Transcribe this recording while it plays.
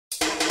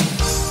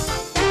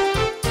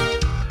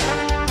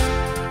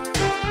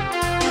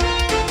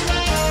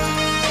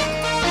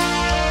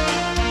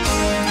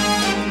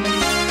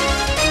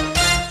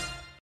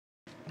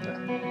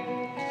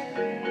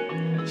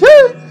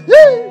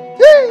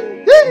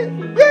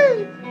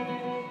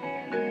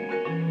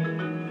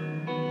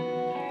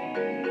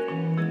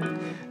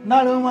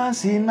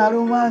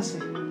Nalumansi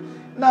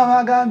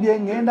nabagambye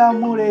ngenda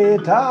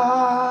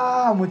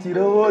muleeta mu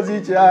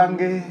kirowoozi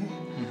kyange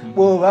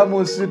bw'oba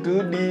mu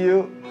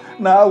studio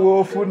naawe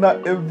ofuna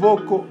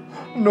evoko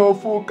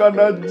n'ofuuka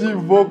na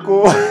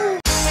givoko.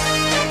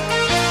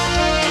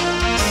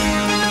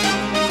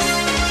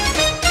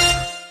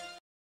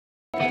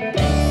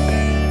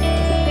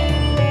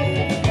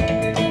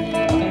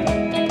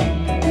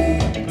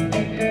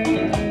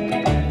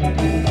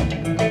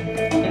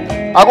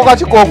 Ako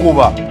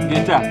kachikokuba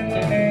Gita.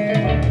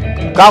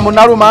 Kamu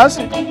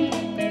Nalumansi?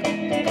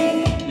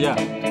 Yeah.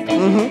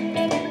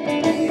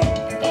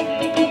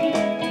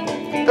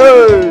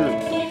 Hey.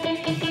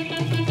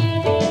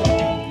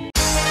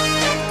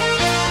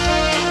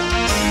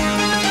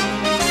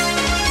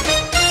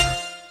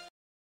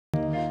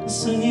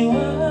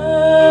 Sunyiwa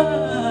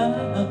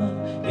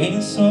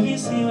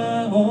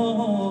insobisiwa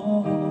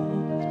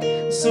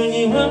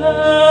Sunyiwa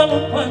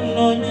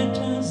mukwano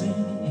netuzi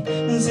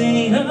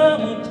nzira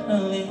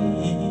mutale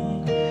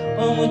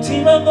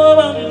omutima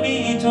goba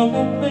mbito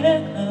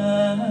kukweka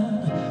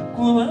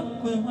kuba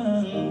kwe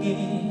wange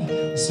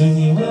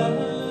Sunyiwa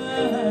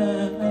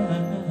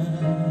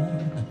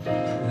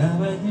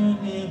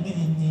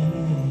abayunemenye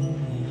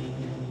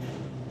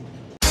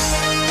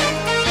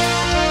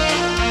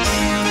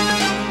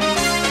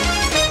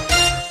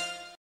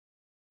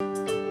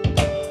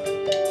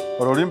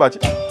Orolimba ki?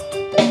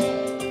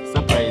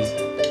 Surprise.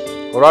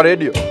 Ora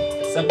radio?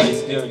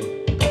 Surprise theory.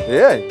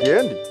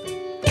 Kiendi.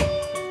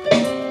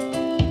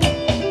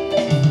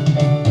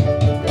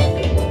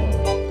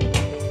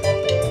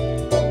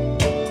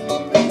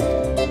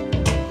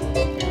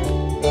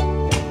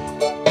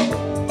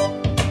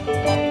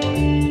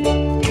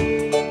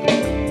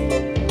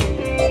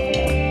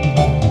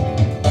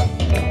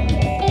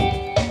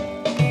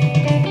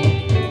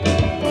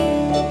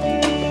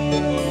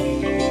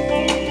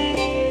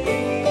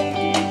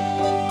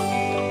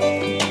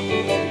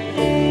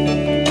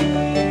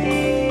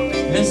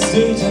 Let's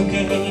do it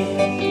again.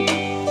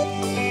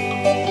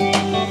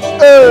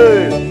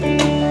 Hey.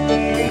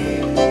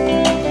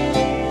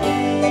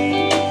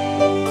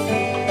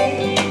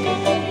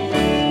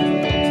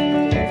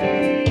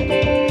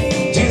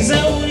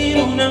 Tizauri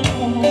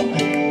lunaku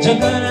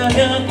jagala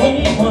yako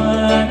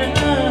Omwana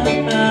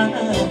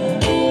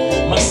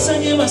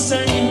Masanyu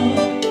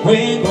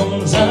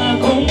kwegonza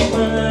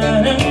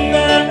Omwana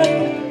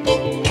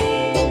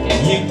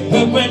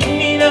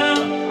Yekwenira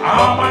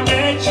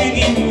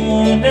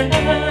amanechigimunda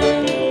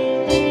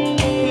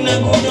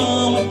Naguno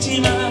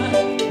mutima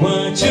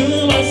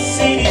wachuma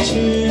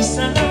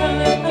sirichusa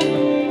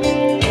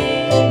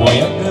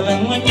Oyagala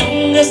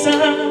mwanyongesa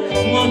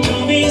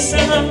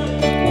mwotubisa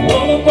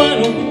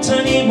Wokwano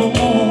kutani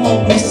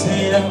mumu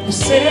kusera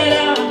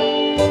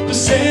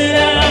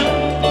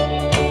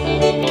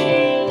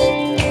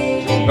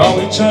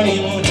Gawe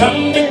chali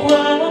mutambikwa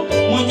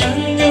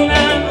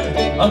munyanjula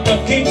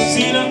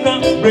Akakisira ka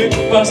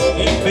breakfast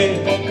ife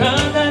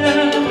kagala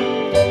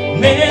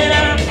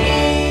Nera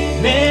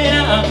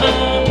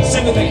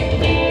Sympathy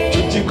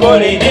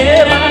Tuchikore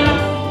nera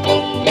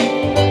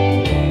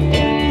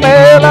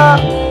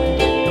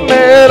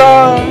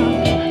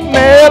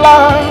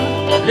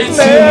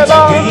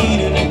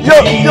Yo.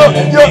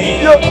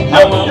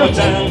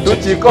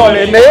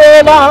 Tuchikole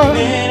nera.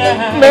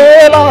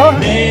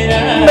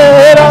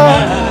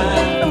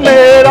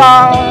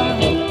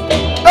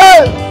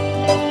 Hey.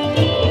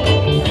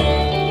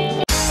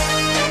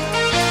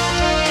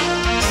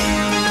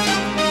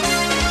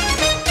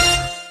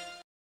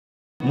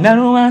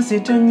 Nalumansi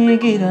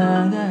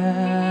tonyigiranga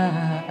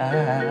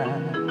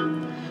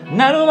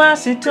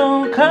Nalumansi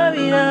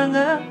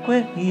tonkabiranga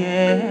kwe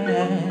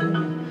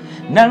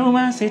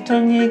Nalumansi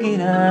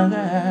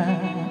tonyigiranga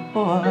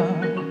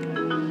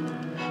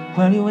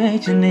waliwo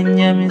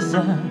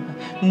ekinenyamiza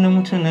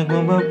n'omutwe ne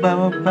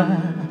gubabba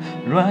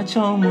lwaki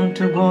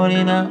omuntu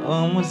gw'olina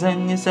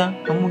omuzannyisa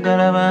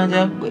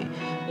omugalabanja gwe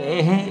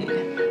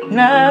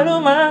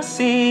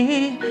Nalumansi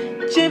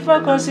Chief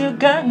Focus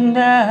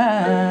Uganda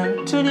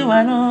tuli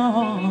wano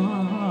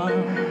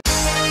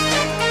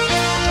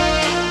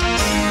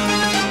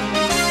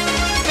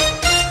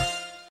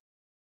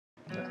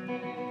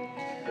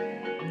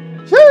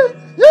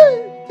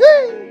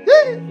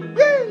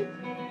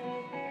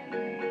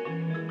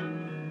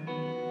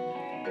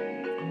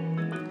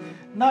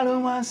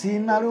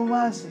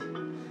Nalumansi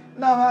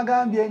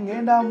nabagambye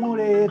ngenda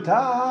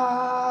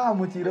muleeta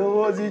mu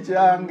kirowoozi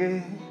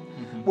kyange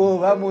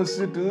bw'oba mu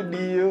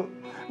studio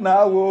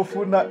naawe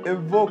ofuna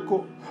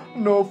evoko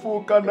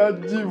n'ofuuka na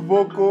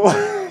givoko.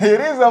 It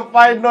is a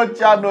final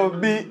channel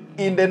B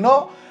in the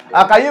no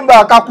akayimba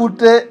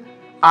akakutte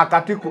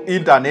akati ku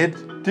internet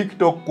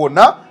TikTok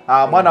kona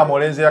mwana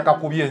molenzi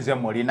yakakubye nze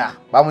mulina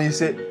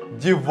bamuyise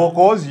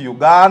Givocos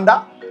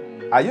Uganda.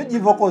 Are you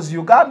Givocos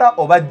Uganda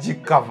oba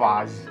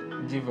Gcovers?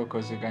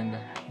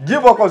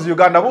 Givocos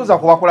Uganda buza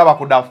kuba kulaba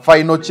kuda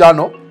final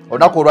channel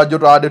onako olwajjo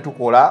twabadde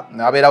tukola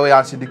nabeerawo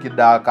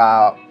yansindikidde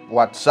aka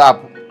WhatsApp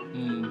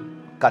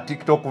ka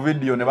TikTok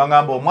video ne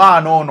bangamba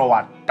omwana ono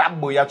wa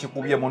tabu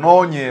yakikubye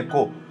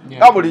munoonyeeko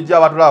nga bulijjo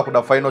abatulaba ku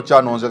da final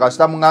channel nze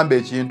kasita mungamba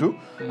ekintu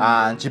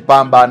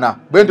nkipambana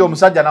bwe nti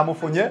omusajja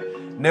namufunye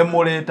ne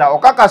muleeta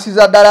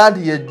okakasiza ddala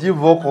nti ye G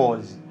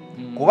vocals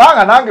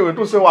kubanga nange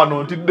wetuse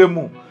wano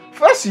ntiddemu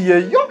fesi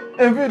yeyo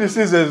enviiri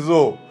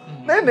sizezo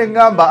naye ne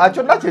ngamba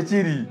akyonna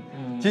kyekiri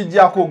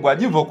kijja kugwa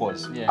G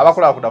vocals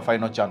abakulaba ku da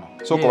final channel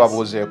soko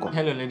babuuzeeko.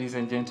 Hello ladies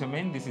and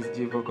gentlemen, this is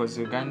G vocals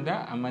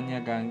Uganda. Amanya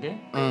gange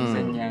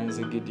nze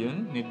Nyanzi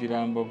Gideon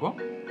neddira Mbogo.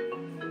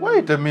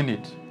 Wait a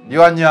minute,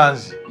 you are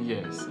Nyanzi?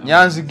 Yes.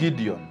 Nyanzi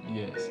Gideon?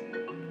 Yes.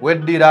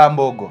 Weddira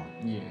Mbogo?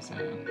 Yes,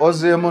 I am.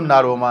 Ozeemu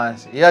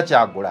Nalumansi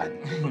Kyagulanyi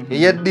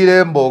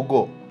yeddira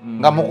Mbogo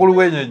nga mukulu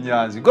w'enyo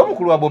Nyanzi gwe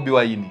mukulu wa Bobi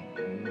Wine.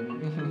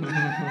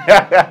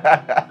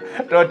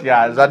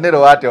 Totyaza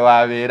nero wate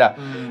wabeera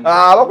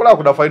abakulaba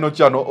ku da final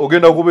channel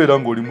ogenda kubeera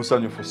ng'oli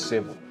musanyufu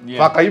ssebo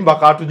Akayimba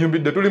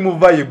katunyumbidde tuli mu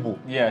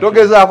vibe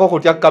togezaako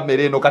kutya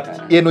kamera eno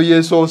kati eno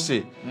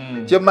yeesoose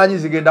kyemmanyi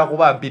zigenda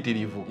kuba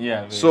mpitirivu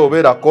so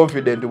beera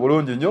confident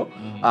bulungi nnyo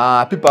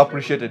people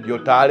appreciated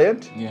your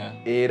talent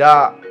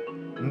era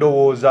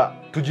ndowooza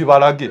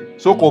tugibalage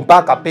so kompa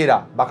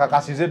akapera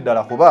bakakasize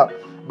ddala kuba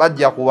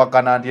bajja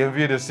kuwakana nti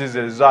enviiri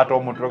size ate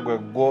omutwe gwe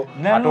gwo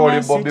ate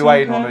oli Bobi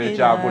Wine ono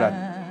Kyagulanyi.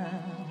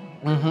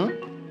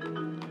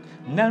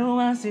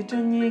 Nalumansi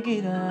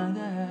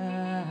tonyigiranga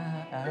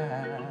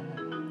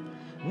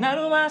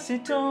Nalumansi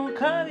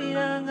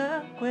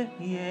tonkabiranga kwe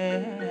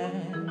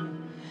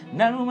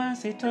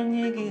Nalumansi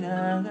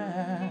tonyigiranga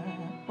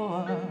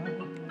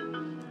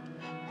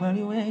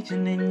waliwo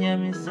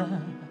ekinenyamiza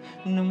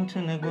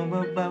n'omutwe ne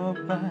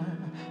gumbabababa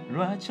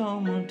lwaki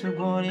omuntu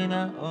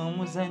gw'olina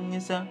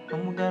omuzannyisa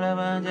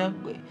omugalabanja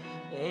gwe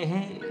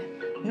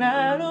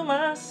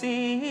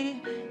Nalumansi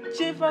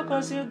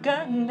Chifocus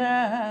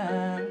Uganda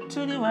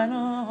tuli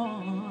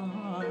wano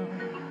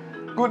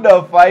Good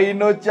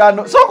final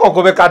channel soko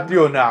okube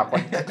katiyona ako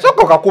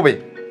soko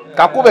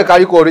kakube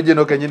kaliko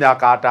original kenyine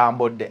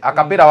akatambodde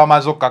akapera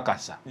bamaze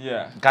okukakasa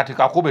kati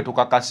kakube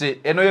tukakase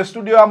eno ye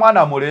studio ya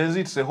mwana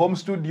mulenzi it's a home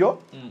studio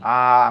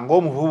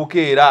ng'omuvubuka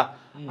era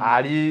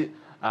ali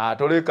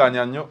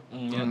tolekanya nnyo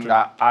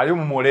ali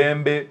mu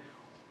mulembe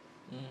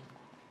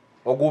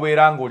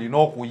ogubeera ng'olina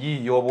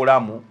okuyiiya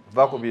obulamu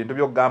va ku bintu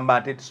by'okugamba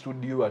ate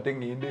studio ate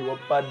ngende ewa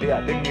padde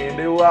ate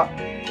ngende ewa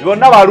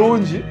byonna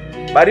balungi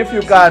but if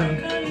you can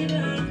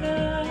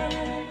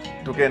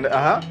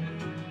tugenda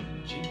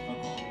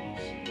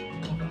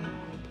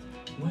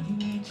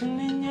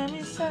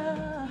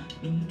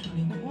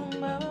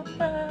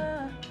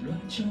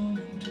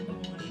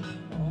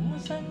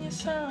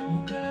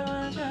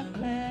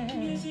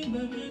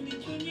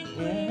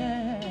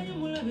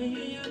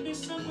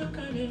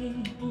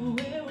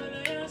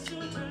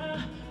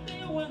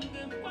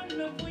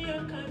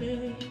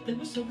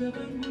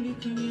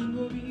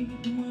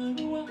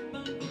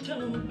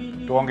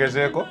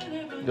tuongezeeko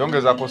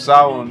yongeza ku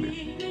sound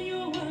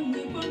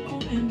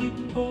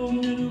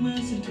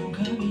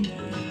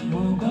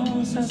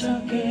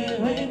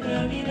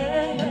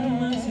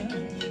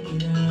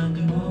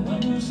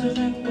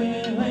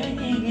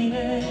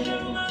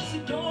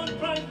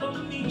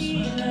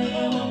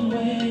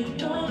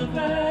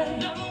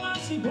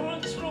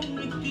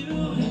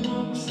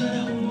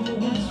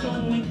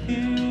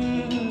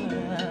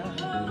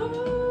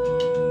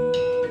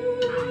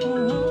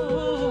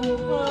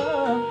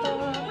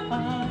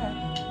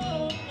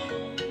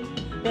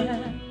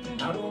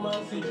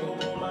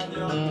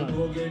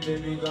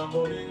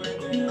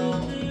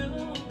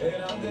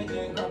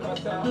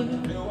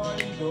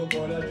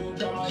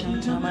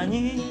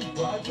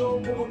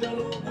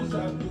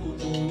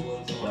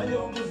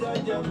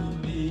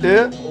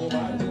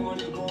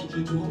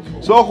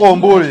soko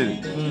ombuulire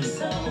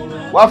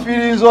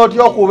wafiirinza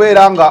otya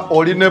okubeera nga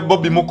oli ne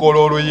Bobi mukola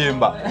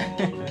oluyimba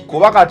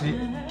kuba kati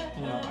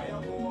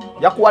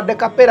yakuwadde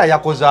kapera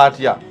yakoze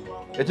atya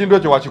ekintu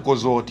ekyo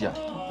wakikoze otya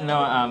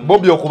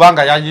Bobi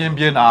okubanga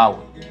yayimbye naawe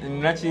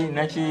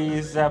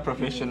nakiyiza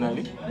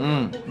professionally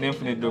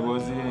nenfuna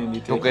eddoboozi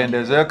lye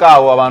tukendezeeko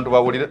awo abantu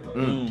bawulire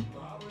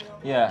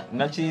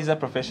nakiyiza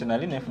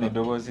professionally nenfuna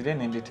eddoboozi lye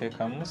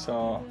nenditeekamu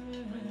so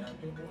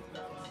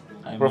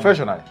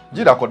professionally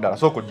girako ddala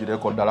sooka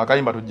ogireko ddala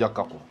Akayimba tujja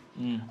kkako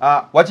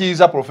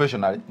wakiyiza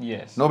professionally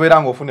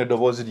nobeera ng'ofuna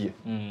eddoboozi lye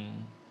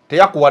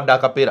teyakuwadde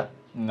akapera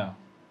no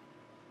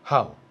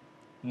how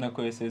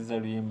nakozesezza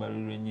luyimba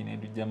lulwennyini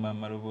ndujjamu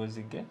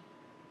amaloboozi ge.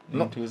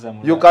 No.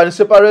 You can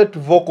separate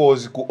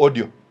vocals ku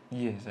audio.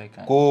 Yes, I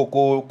can.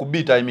 Ku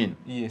beat, I mean.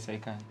 Yes, I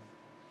can.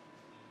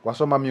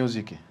 Wasoma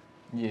music?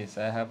 Yes,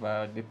 I have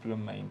a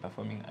diploma in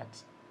performing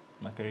arts,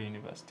 Makerere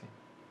University.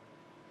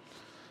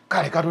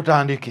 Kale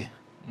katutandike.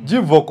 G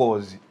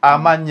vocals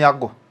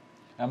amanyago.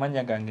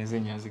 Amanya gange nze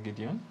Nyanzi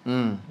Gideon.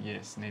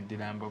 Yes,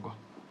 neddira Mbogo.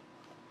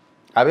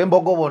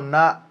 Ab'Embogo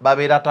bonna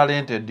babeera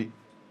talented.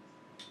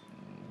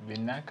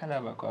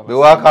 Benakalabako.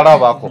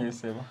 Bewakalabako.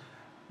 Yes,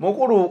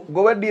 mukulu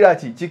goweddira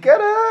ki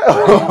kikere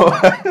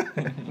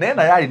naye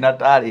naye alina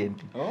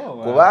talent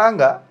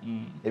kubanga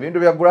ebintu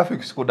bya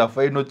graphics ku da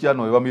final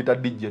channel we bamuyita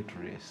DJ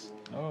Trace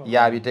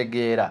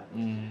yabitegeera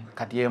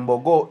kati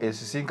embogo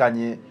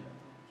esisinkanye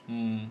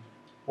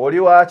oli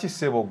waki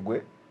ssebo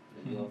ggwe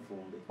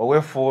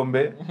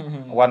ow'effumbe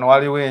wano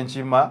waliwo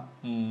enkima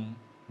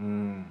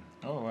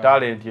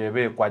talenti eba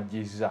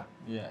ekwajjiza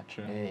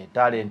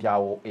talenti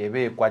awo eba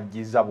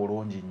ekwajjiza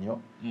bulungi nnyo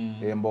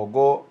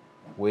embogo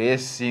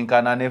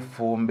weesinkana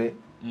n'effumbe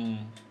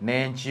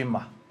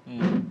n'enkima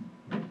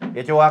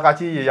ekyo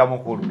wakakiye ya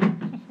mukulu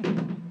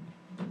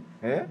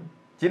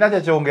kina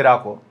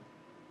kyekyongerako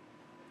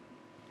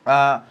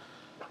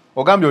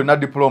ogambye olina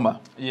diploma?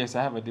 Yes,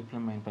 I have a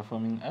diploma in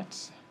performing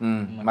arts.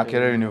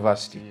 Makerere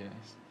University.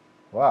 Yes.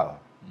 Wow.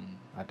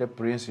 Ate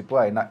principal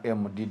alina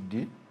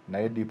MDD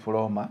naye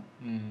diploma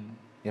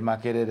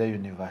Makerere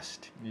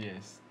University.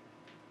 Yes.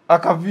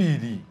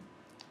 Akaviiri.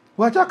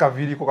 Lwaki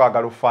akaviiri ko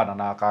kaagala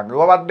okufaanana akange?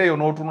 Wabaddeyo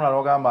n'otunula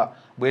n'ogamba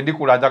bwe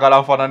ndikula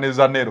njagala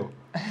nfaananiza Nero.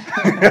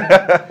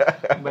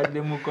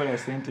 Badde mukola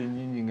sente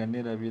nnyingi nga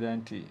nerabira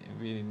nti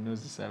enviiri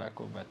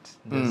nnozisalako but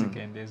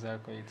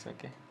nzikendezaako it's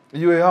okay.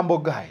 You are a humble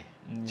guy.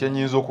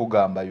 Kyenyinza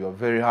okugamba you are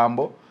very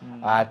humble.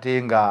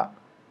 Ate nga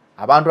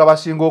abantu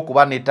abasinga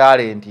okuba ne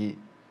talenti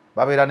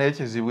babeera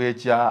n'ekizibu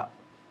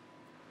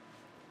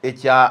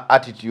ekya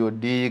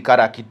attitude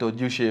karakito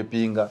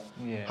jushapinga.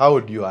 How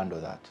do you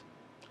handle that?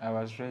 I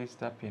was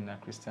raised up in a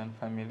Christian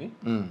family.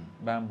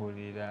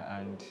 Bambulira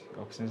and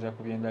okusinza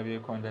ku byenda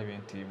byekonda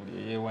nti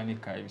buli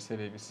yeewanika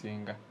ebiseera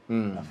ebisinga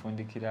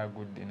afundikira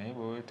agudde naye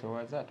bwe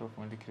towaza ate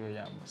ofundikira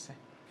oyambuse.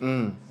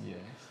 Yes.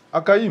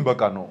 Akayimba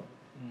kano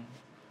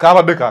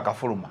kabadde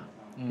kakafuluma.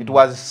 It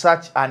was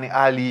such an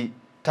early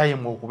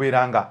time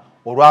okubeera nga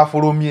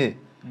olwafulumye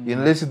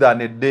in less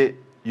than a day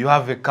you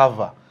have a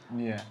cover.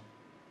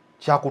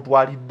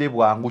 Kyakutwalidde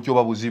bwangu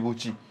kyoba buzibu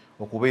ki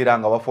okubeera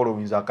nga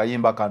wafolowinza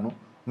akayimba kano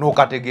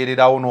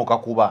n'okategeererawo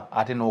n'okakuba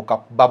ate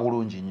n'okakuba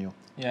bulungi nnyo?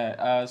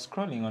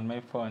 Scrolling on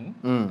my phone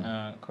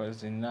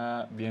because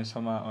nina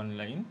byensoma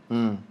online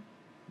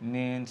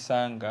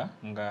nensanga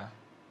nga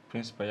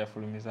principal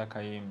yafulumiza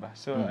Akayimba.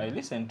 So I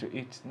listened to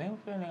it. Now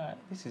feeling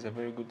this is a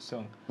very good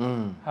song.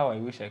 How I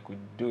wish I could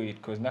do it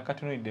because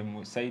nakatunulidde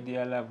mu side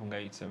ya love nga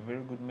it's a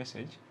very good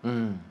message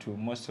to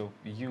most of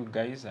you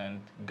guys and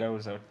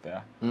girls out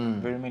there.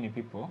 Very many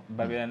people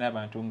babeera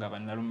n'abantu nga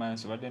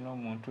Nalumansi badde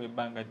n'omuntu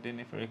ebbanga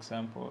ddene, for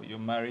example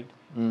you're married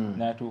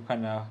n'atuuka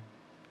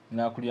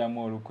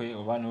n'akulyamu olukwe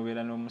oba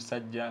n'obeera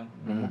n'omusajja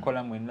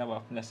mukola mwenna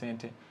bwafuna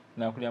sente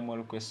n'akulyamu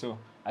olukwe. So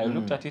I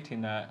looked at it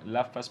in a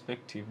love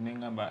perspective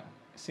n'engamba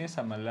since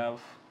I'm a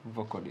love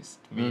vocalist,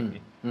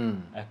 maybe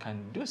I can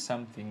do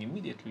something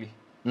immediately.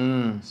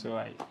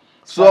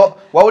 So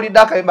wawulidde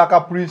akayimba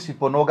ka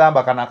principal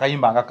n'ogamba kana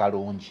akayimba nga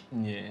kalungi?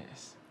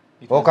 Yes.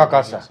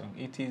 Okakasa?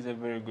 It is a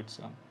very good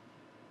song.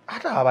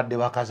 Ate abadde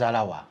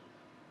bakazaalawa?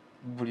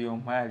 Buli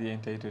omu ali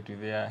entitled to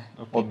their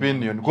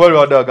opinion. Kwali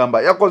wadde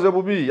agamba yakoze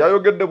bubi,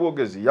 yayogedde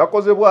bwogezi,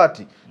 yakoze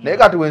bwati. Naye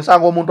kati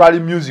wensanga omuntu ali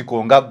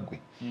musical nga ggwe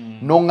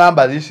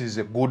n'ongamba this is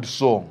a good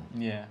song.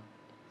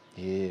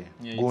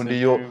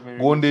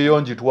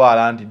 Gundiyo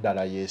njitwala nti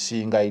ddala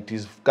yesinga. It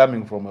is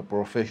coming from a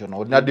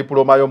professional. Olina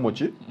diploma yo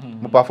muki?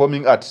 Mu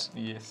performing arts.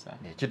 Yes sir.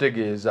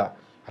 Kitegeeza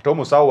ate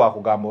omusawo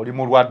wakugamba oli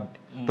mulwadde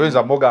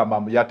toyinza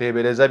mugamba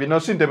yateebereza bino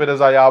si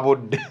nteebereza ya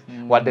budde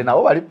wadde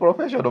nabo bali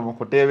professional mu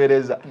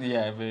kuteebereza.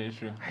 Very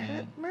true.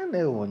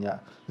 Newonya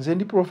nze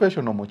ndi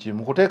professional mu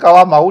kimu kuteekawo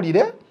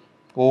amawulire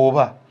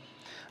oba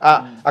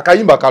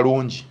akayimba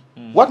kalungi.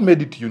 What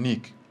made it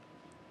unique?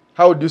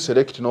 How do you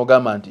select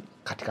n'ogamba nti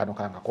kati kano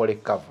kangakole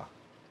cover?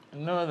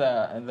 No,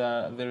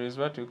 there is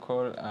what we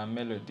call a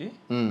melody.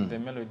 The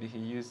melody he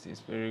used is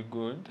very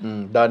good.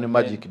 Danny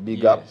Magic,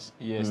 big up.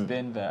 Yes,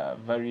 then the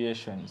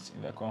variations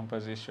in the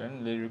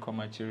composition, lyrical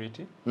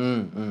maturity.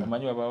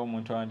 Omanyi wabawo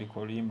omuntu awandika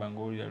oluyimba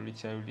ng'owulira luli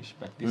childish,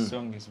 but this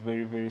song is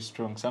very, very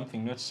strong.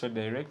 Something not so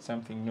direct,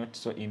 something not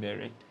so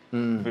indirect.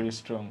 Very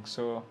strong.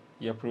 So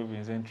you're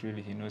proving that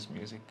really he knows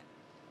music.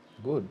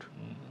 Good.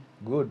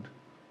 Good.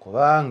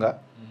 Kubanga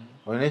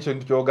olina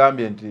ekintu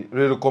kyogambye nti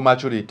lyrical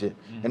maturity.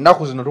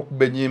 Ennaku zino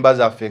tukuba ennyimba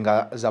zaffe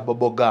nga za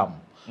bobogamu.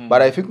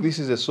 But I think this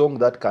is a song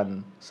that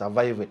can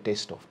survive a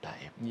test of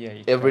time.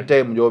 Every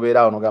time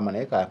gy'obeera onogamba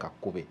naye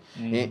kakakube.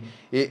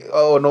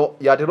 Ono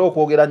yatera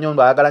okwogera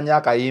nnyo ayagala nnyo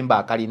akayimba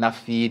akalina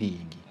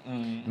feeling.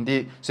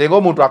 Nti senga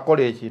omuntu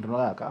akola ekintu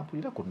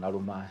nakampulira ku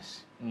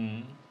Nalumansi.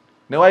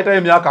 Ne wayitayo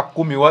emyaka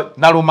 10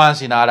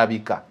 Nalumansi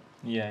n'alabika.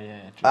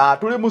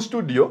 Tuli mu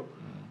studio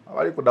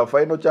abali ku da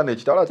final channel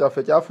ekitala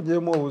kyaffe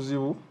kyafunyeemu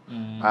obuzibu.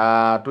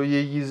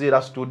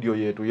 Tuyiyiza studio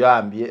yetu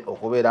yambye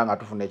okubeera nga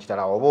tufuna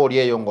ekitala oba oli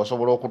eyo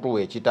ng'osobola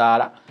okutuwa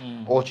ekitaala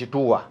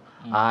okituwa.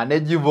 Ne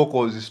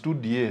vocals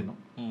studio eno.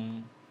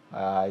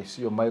 I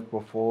see your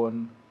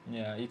microphone.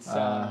 It's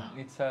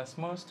a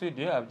small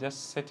studio. I've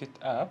just set it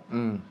up.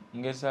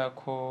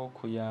 Ngezaako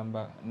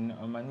kuyamba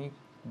omanyi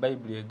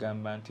Bible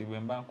egamba nti bwe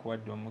mba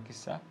nkuwadde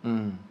omukisa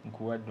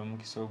nkuwadde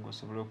omukisa ogwo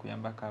osobola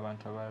okuyambako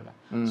abantu abalala.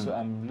 So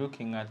I'm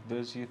looking at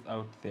those youth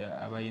out there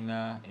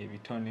abalina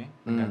ebitone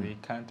nga they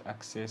can't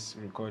access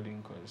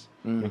recording because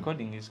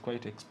recording is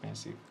quite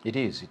expensive. It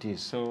is.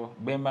 So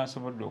bwe mba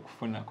nsobodde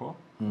okufunako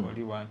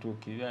oli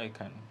wantuukirira I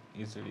can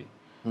easily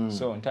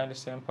So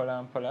ntandise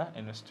mpola mpola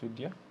eno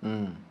studio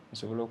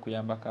nsobola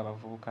okuyambako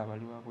abavubuka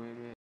abali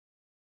wabweru.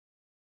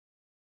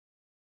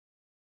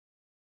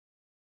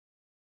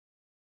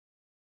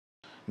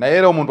 naye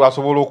era omuntu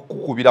asobola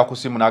okukubira ku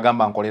simu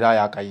n'agamba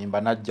nkolerayo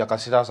akayimba najja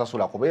kasira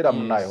asasula kubeera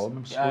munaye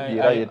omustudio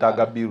era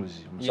yeetaaga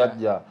bills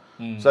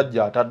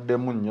musajja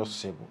ataddemu nnyo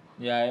ssebo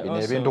bino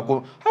ebintu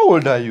ku how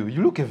old are you?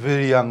 You look a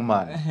very young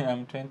man.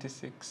 I'm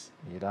 26.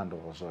 era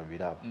ndowooza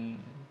obiraba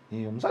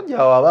omusajja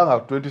awo abanga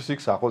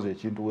 26 akoze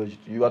ekintu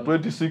wekiti you are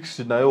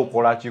 26 naye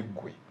okola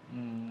kiggwe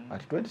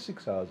at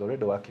 26 I was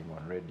already working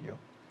on radio.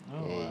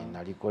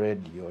 Naliko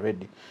radio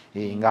already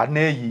nga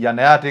neeyiya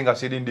naye ate nga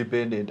siri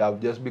independent. I've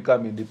just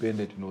become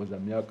independent nooza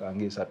myaka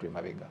nga 3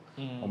 emabega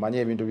omanye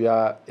ebintu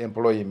bya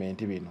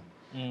employment bino.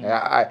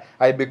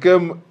 I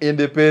became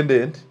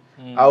independent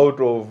out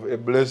of a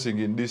blessing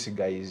in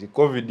disguise.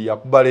 COVID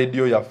yakuba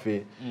radio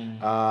yaffe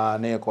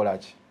neekola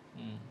ki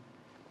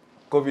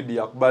COVID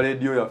yakuba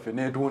radio yaffe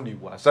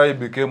neetundibwa so I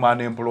became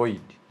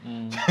unemployed.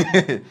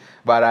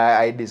 But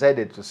I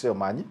decided to say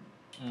omanyi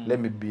let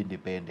me be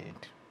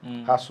independent.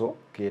 Haso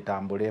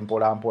ketambule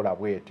mpola mpola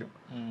bwetyo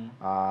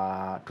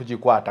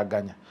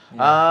tugikwataganya.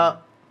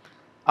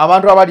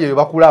 Abantu abali eyo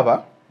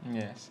bakulaba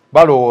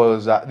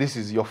balowooza this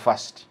is your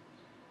first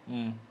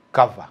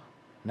cover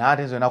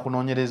naate nze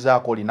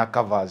nakunoonyerezaako olina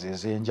covers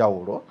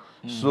ez'enjawulo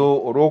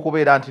so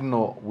olw'okubeera nti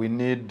no we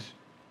need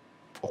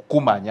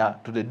okumanya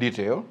to the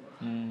detail.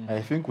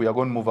 I think we are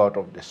going to move out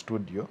of the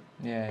studio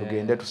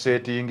tugende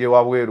tusetinge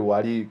wabweru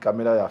wali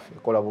kamera yaffe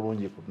ekola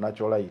bulungi ku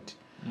natural light.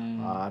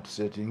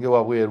 Tusetinge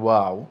wabweru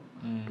awo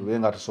tube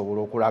nga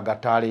tusobola okulaga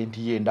talent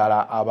ye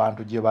endala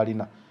abantu gye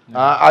balina.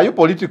 Are you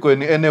political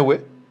in any way?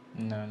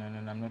 No,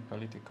 I'm not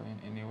political in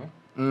any way.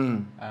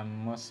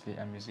 I'm mostly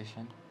a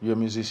musician. You're a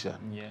musician?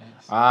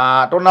 Yes.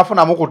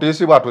 Tonafunamu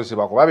kutiisibwa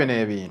kuba bino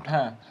ebintu.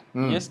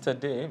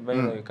 Yesterday, by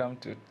the way, come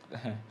to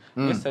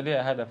yesterday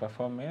I had a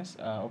performance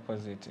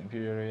opposite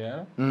Imperial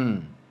Royal.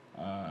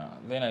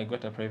 Then I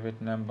got a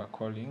private number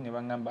calling.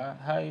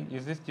 Hi,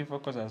 is this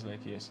G-Focus? I was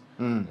like, yes.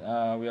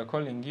 We are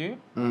calling you.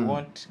 We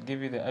won't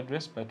give you the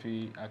address, but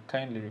we are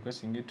kindly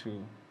requesting you to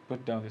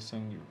put down the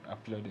song you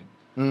uploaded.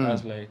 I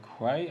was like,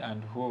 why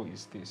and who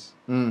is this?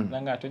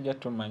 Nanga atoja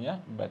to Manya,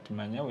 but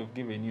Manya, we've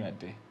given you a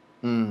day.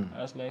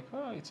 I was like,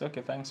 oh, it's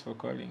okay, thanks for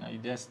calling. I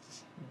just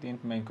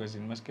didn't mind because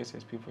in most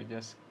cases people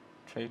just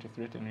try to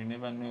threaten. You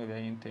never know their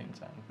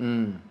intents.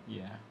 And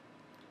yeah.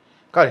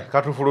 Kale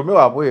katufulume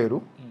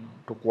wabweru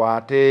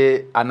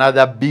tukwate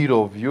another bit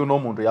of you know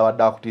muntu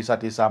yawadde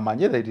akutiisatiisa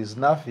amanye that it is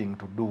nothing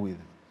to do with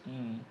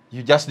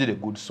you just did a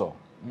good song.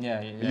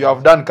 You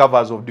have done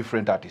covers of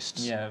different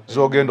artists.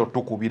 Zogendo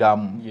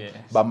tukubiramu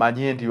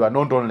bamanye nti you are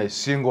not only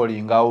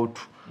singling out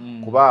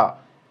kuba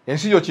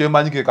ensi yo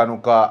kyemanyike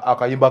kanuka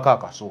akayimba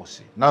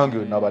kakasoose nange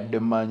nabadde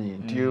mmanyi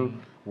until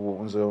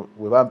nze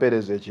we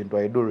bampereza ekintu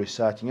I do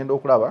research ngenda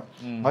okulaba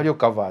waliyo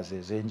covers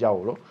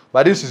ez'enjawulo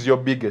but this is your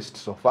biggest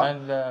so far.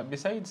 And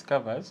besides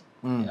covers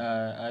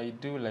I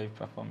do live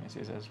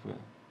performances as well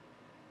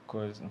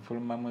because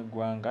mfuluma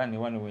mwegwanga ne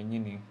wano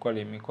wenyini nkola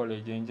emikolo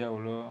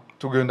egy'enjawulo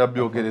tugenda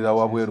byogerera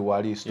wabweru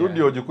wali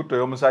studio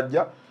ogikutoyo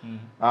omusajja.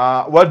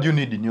 What do you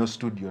need in your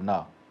studio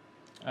now?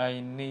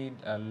 I need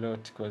a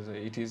lot because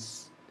it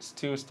is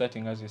still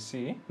starting as you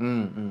see.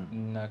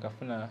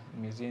 Nakafuna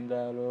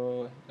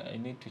mizindalo. I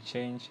need to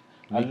change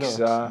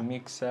mixer. A lot.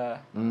 Mixer.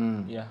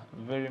 Yeah,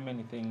 very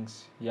many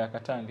things.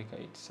 Yakatandika,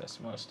 it's a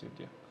small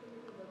studio.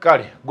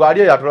 Kale,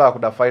 gwaliyo yatulaba ku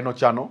the final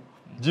channel.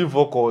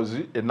 G-Vocals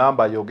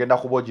enamba yogenda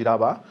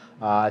kubogiraba.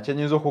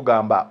 Kyenyinza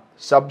okugamba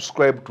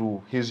subscribe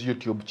to his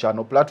YouTube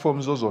channel.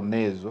 Platforms zo zonna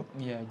ezo.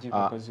 Yeah,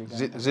 G-Vocals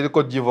Uganda.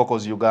 Ziriko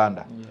G-Vocals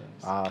Uganda.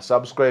 Yes.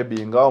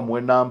 Subscribing nga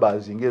omuwe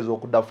numbers ng'ezo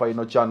ku the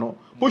final channel.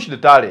 Push the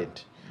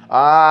talent.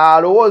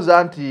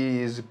 Alowooza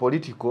nti is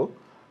political.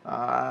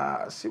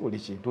 Si buli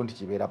kintu nti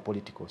kibeera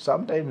political.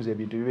 Sometimes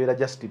ebintu bibeera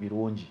just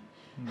birungi.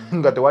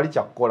 Nga tewali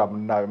kyakukola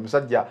munnawe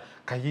musajja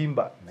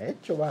Kayimba naye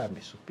kyo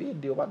bambi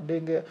supidi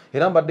obadde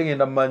era mbadde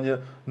ngenda mmanya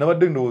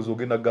nabadde ndowooza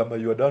ogenda gamba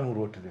you are done who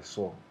wrote the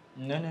song.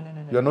 No.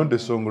 You are not the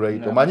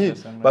songwriter. Omanyi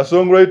ba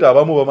songwriter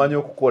abamu bamanyi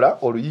okukola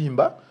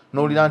oluyimba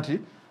n'olira nti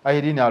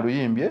Irene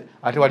aluyimbye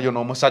ate waliyo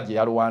n'omusajja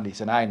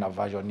yaluwandiise naye na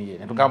version ye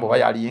netugamba oba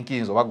yali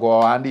yinkinzo oba gwe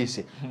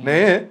wawandiise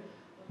naye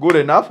good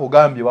enough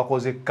ogambye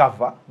wakoze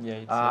cover.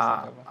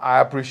 I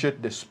appreciate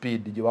the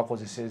speed gye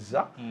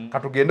wakozesezza.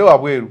 Katugende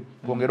wabweru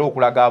twongere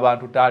okulaga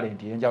abantu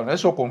talent yenjawulo naye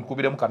sooka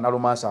onkubiremu ka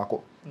Nalumansi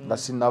ako nga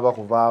sinnaba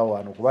kuvaawo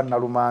wano kuba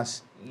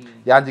Nalumansi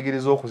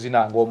yanjigiriza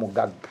okuzina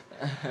ng'omugagga.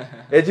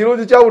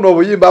 Ekirungi kya buno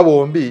obuyimba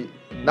bombi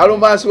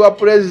Nalumansi wa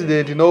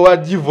president n'owa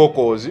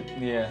G-Vocals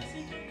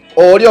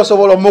oli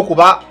osobola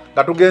omukuba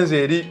nga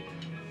tugenze eri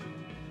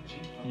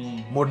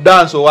mu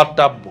dance owa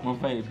tabbu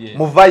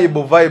mu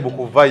vibe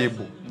ku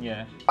vibe.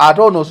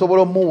 Ate ono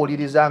osobola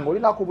omuwuliriza nga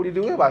olina ku buliri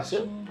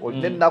webase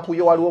olina ennaku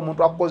yo waliwo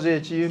omuntu akoze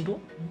ekintu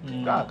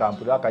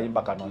kampulira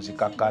akayimba kano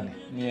nzikakkane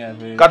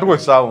katuwe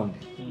sound.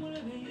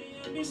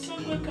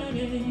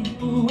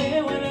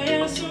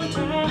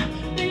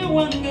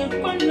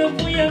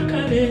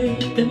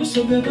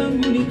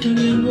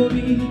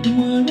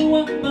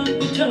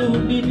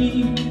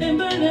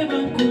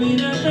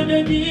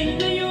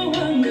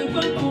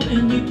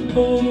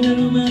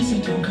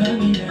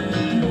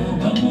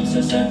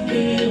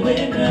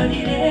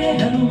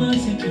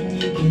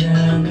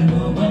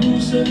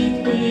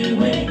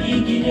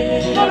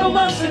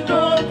 Nalumansi,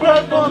 don't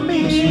cry for me.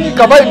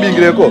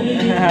 Kabayimbingireko.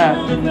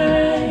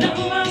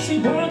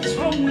 What's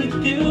wrong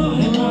with you?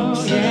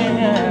 What's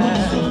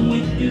wrong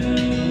with you?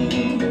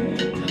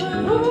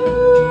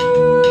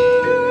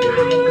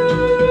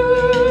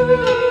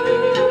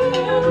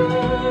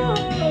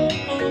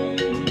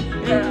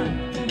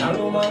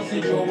 Nalumansi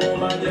chobo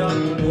manya,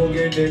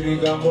 ugete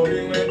bigambo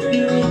bimete.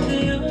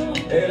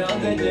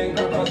 Erande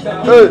jenga kasa,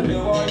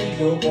 lewali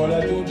chokola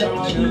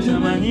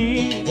tutamani.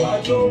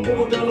 Wacho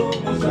kutalo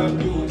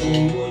kusabu.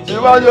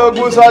 Chibajo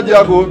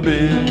kusaja kumbi.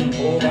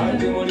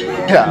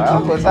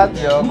 Yeah,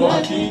 kusaja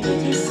kumbi.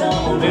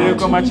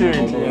 Lyrical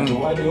maturity.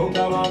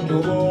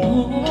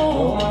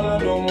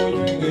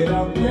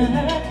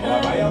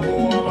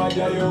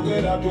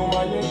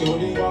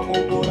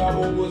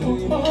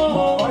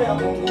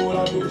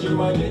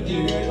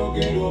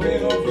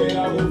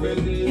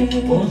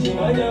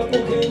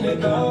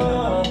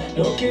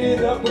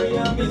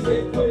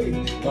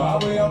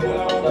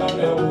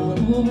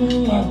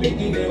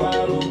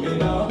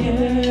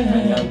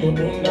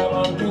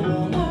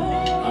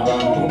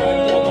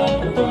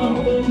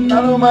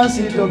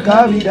 Nalumansi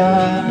tokabira.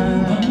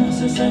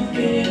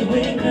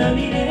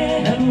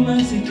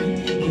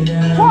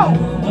 Wow.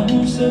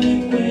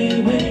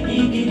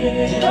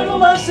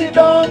 Nalumansi,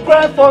 don't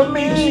cry for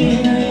me.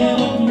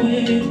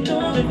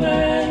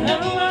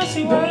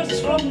 Nalumansi,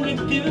 what's wrong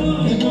with you?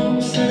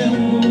 What's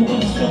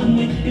wrong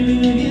with you?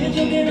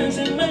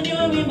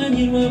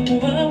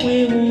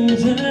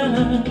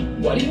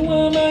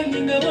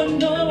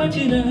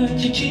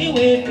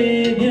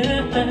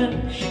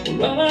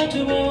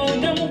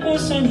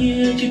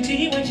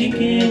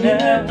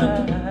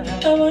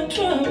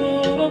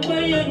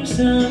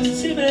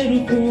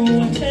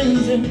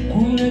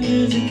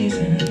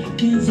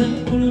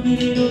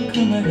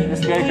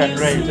 This guy can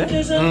write,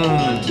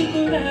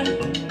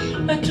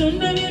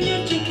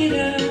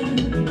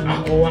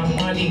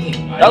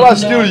 That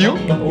was still you?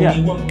 Yeah.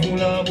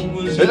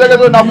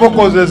 Ejagezo na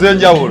vocals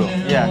ezenjawulo.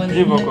 Yeah,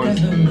 G vocals.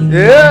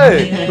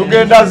 Yeah,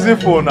 tugenda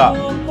zifuna.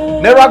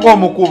 Never go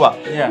mukuba.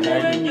 Yeah,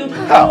 I do.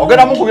 Ha,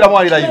 ogenda mukubira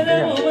mwali live.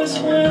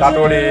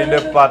 Katolinde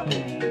party.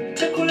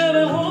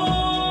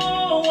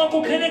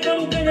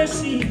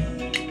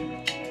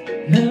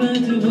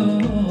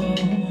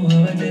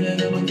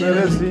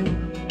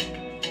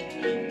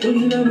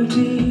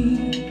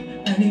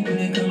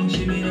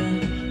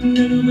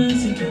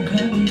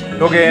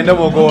 Tugende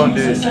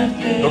mugonde.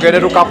 Tugende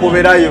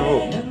tukakubira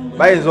hivyo.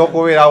 Bayinza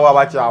okubeerawo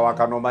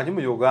abakyawakana omanyi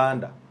mu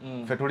Uganda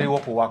ffe tuliwo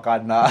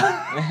okuwakana.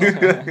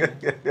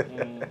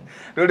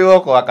 Tuliwo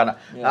okuwakana.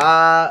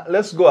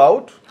 Let's go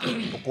out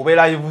tukube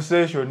live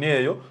session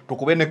eyo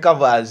tukube ne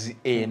covers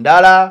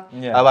endala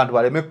abantu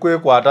baleme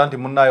kwekwata nti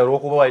munnayo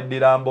olw'okuba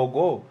waddira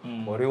mbogo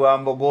oli wa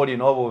mbogo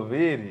olina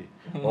obuviiri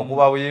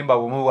okuba buyimba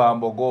bumu wa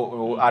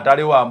mbogo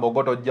atali wa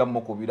mbogo tojja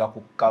mukubira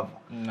ku cover.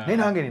 Naye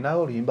nange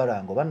ninayo oluyimba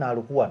lwange oba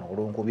naalukuwano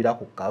olunkubira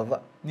ku cover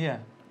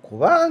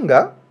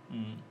kubanga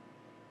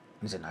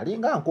nze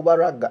nalinga nkuba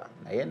raga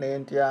naye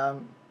nentya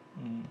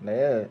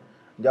naye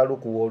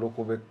njalukuwa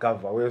olukube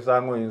cover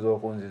weesanga oyinza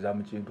okunziza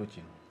mu kintu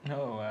kino. Oh,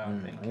 wow.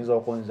 Oyinza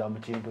okunziza mu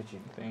kintu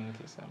kino. Thank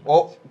you so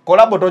much.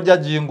 Kolabo tojja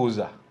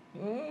jinguza.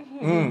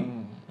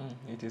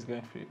 It is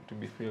going to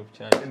be free of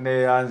charge.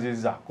 Ne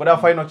anziza. Koda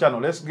final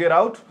channel. Let's get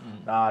out.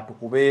 Na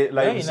tukube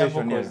live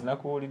session yetu.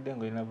 Nakuwulidde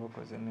ng'olina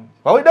vocals ennungi.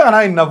 Wawulidde nga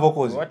naye nina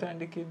vocals.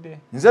 Watandikidde.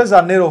 Nze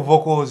za Nero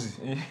vocals.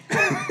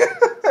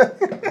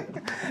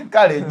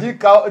 Kale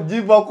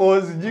G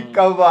vocals, G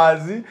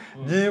covers,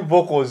 G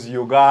vocals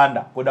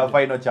Uganda. Koda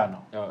final channel.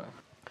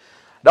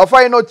 The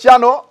final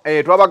channel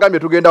twabagambye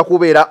tugenda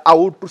kubeera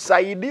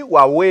outside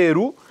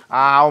waweru.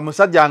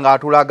 Omusajja nga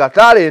atulaga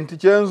talent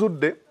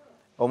kyenzudde.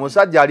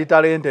 Omusajja ali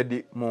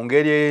talented mu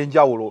ngeri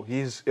ey'enjawulo.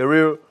 He's a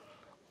real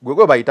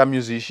gwe bayita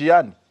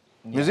musician.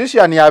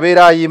 Musician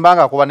yabeera ayimba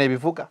nga kuba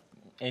n'ebivuga.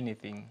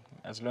 Anything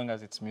as long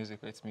as it's music,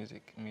 it's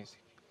music.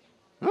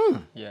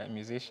 Yeah,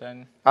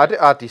 musician. Ate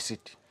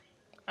artist.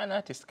 An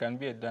artist can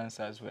be a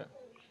dancer as well.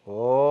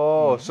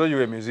 Oh, so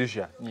you're a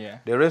musician. Yeah.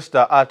 The rest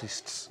are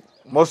artists.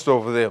 Most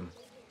of them.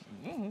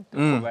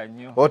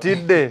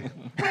 Otidde.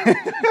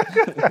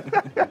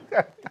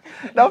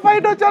 The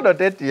final channel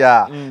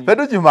tetia.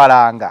 Fedu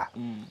chimalanga.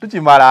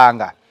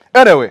 Tuchimalanga.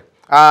 Anyway,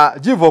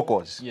 G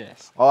vocals.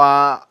 Yes.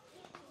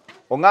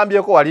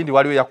 Ongambyeko walindi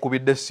waliwo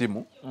yakubidde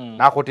simu.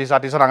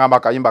 Nakutiisatiisa nangamba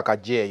akayimba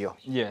Akajayo.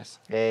 Yes.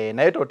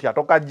 Naye totya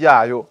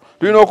tokajjaayo.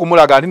 Tulina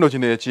okumulaga nti nno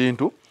kino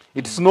ekintu.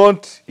 It's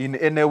not in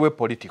any way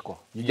political.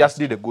 You just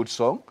did a good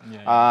song,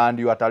 and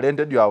you are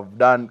talented. You have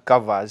done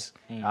covers.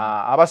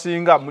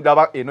 Abasinga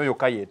mudaba eno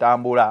yokka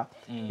yetambula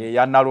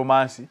ya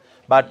Nalumansi,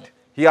 but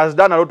he has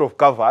done a lot of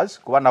covers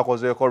kuba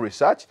nakozeeko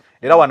research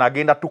era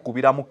wanagenda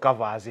tukubira mu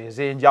covers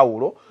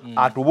ez'enjawulo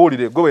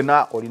atubuulire gwe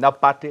na olina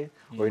party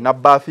olina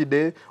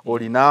birthday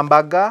olina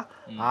mbaga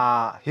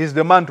he's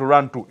the man to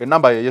run to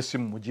enamba ye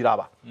yesimu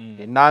mugiraba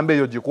enamba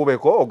eyo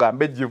gikubeko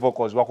ogambe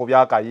vocals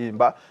wakubya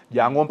Akayimba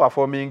jangu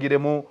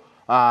performingiremu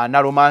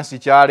Nalumansi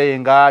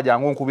kyalenga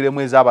jangu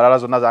nkubiremu ez'abalala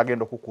zonna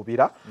zagenda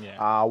okukubira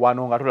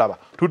wano nga tulaba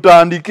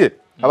tutandike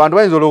abantu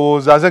bayinza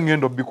olowooza ze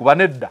ngendo bikuba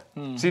nedda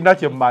sina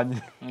kye mmanyi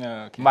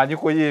manyi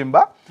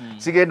kuyimba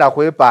sigenda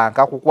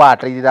kwepanka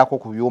kukwatirirako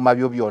ku byuma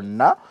byo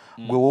byonna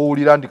gwe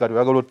wowulira nti kati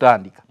oyagala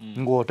otandika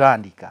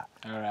ng'otandika.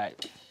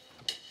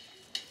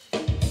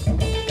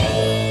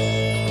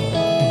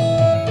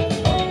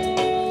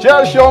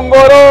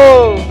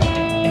 Kyeshongoro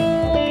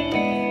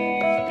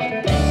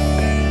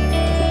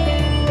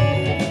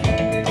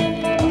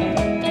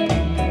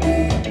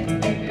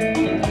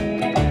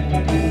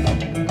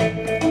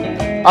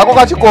ako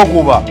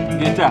kachikokuba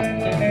Guitar.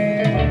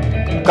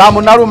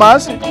 Kamu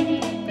Nalumansi?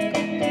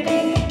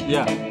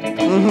 Yeah.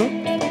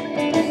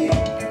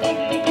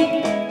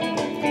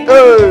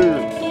 Hey.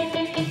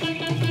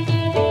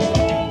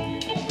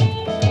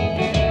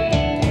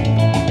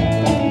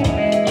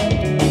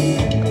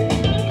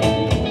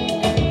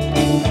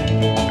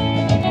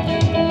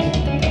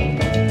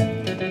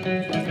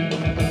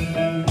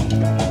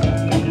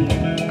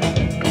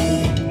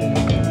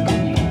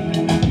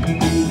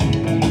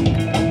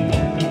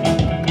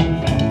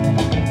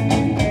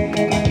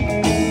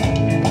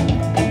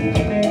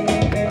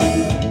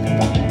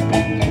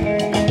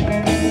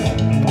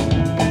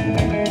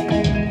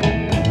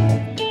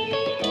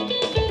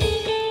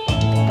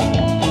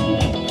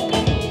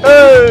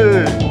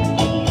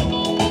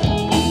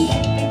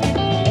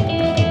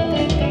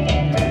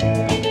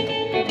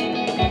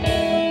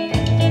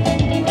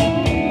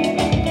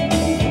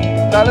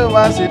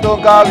 Nalumansi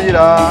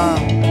tokabira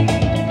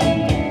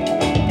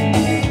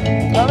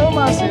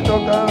Nalumansi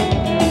tokabira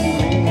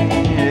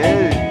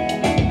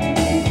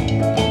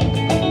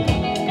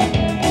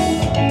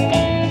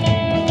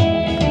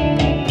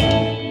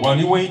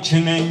waliwo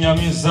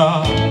ekinenyamiza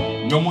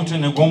n'omuntu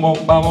ne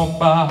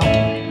gomba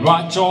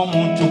lwaki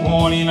omuntu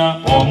gw'olina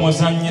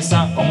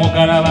omuzanyisa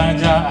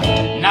omugalabanja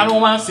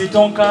Nalumansi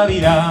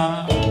tonkabira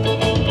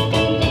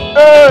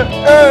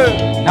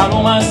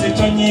Nalumansi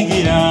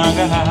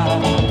tonyigiranga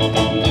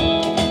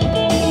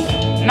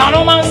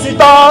Nalumansi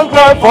don't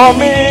cry for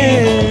me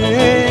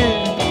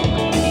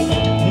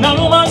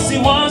Nalumansi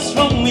what's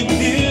wrong with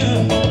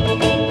you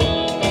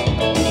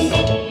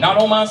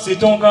Nalumansi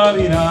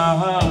tonkabira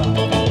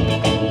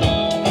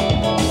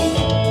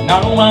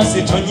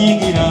Nalumansi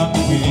tonyigira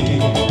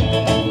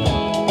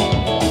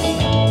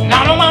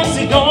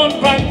Nalumansi don't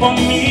cry for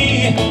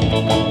me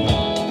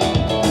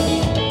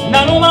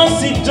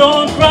Nalumansi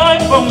don't cry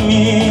for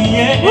me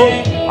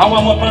yeah. I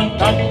want my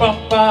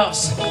papas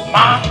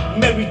my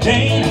Mary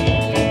Jane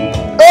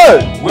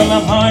when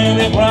I'm high in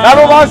the ground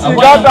Nalumansi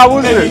gata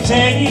wuze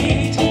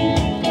meditate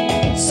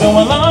so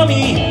allow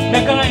me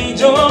make I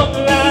enjoy the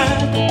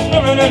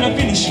life no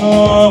finish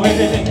your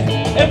way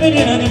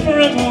everything a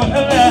different one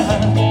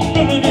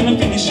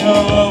finish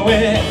your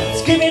way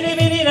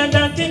skibidi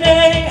and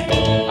today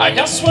I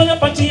just wanna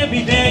party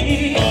every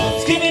day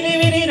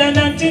skibidi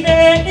and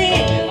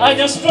today I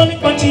just wanna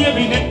party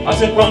every day I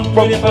said run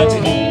for the party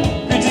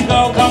pretty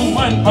girl come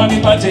one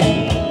party party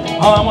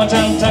I want to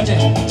touch it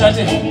touch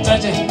it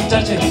touch it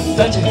touch it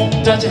touch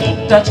it touch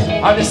it touch it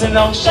I listen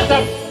now shut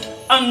up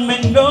and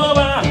bend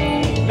over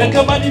make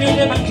your body do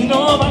the backing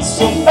over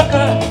so back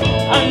up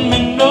and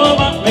bend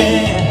over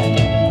man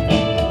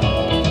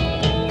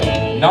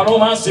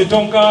Nalumansi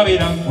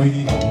tonkabira kwe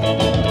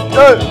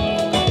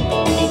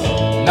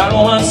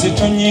Nalumansi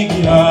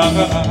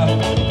tonyigiranga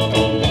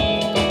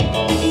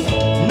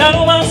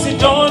Nalumansi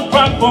don't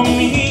cry for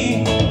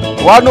me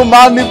wanu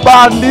mani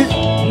bandi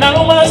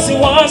Nalumansi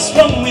what's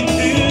wrong with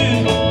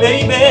you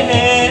baby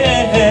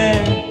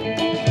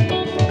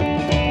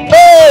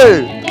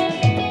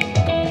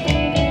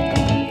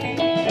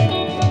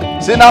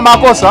sina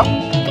makosa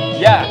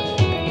Yeah.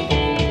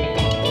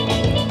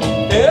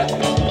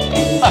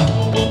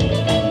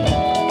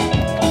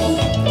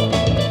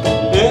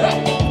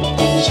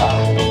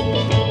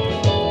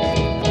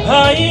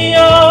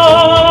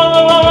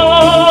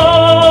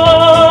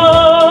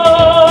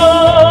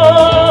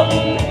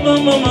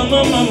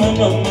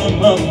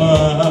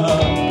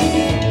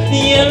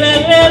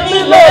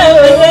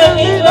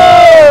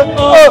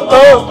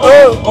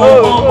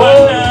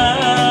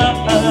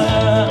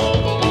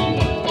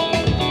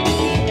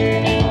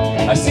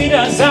 I see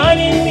the sun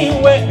in me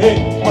way,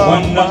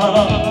 Wana.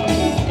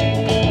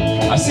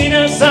 I see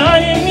the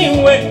sun in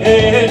me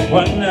way,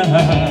 Wana.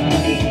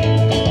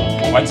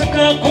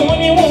 Wataka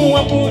kuni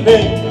muwapule,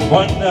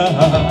 Wana.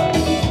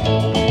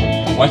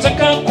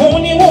 Wataka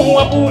kuni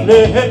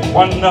muwapule,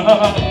 Wana.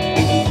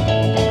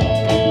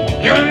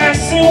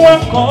 Yunasi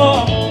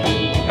wako,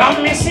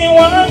 kamisi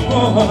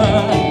wako.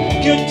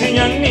 Kyuti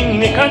ya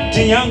nini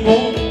kati yangu,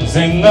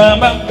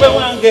 zengamba kwe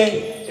wange,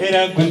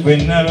 era kwe kwe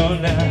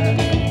nalona.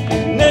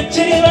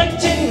 Chiriba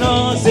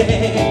chinoze,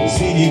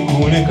 siri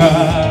kuleka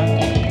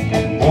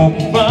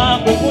okuva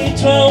kwe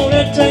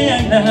kulitwawula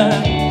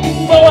tayana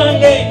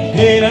bawange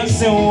era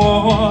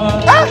sewo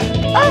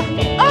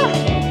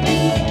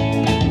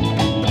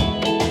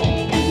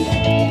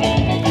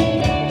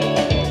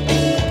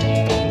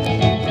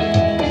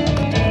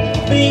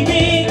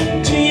baby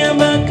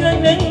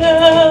tuyamakananga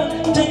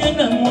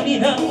tayana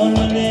mulira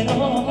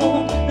ololero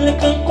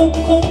leka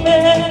nkukume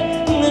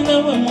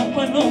nawe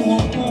mukwano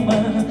wokuma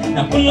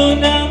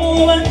nakulonda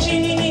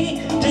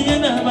mubanjini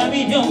tayana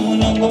babiri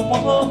omulongo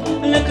gwo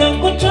leka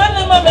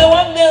nkutwala mabe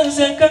wange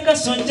nze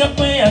kakasonja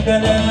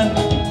kweyagala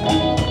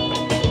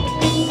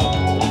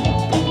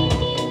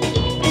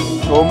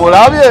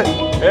omulabye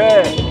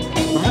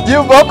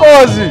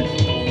jibokozi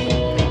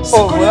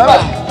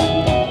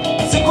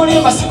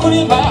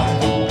sikulimba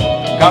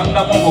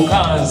ganga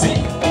mubukanzi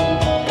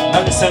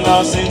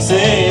nabisana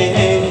sinse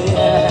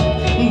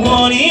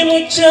ngoli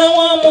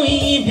muchawa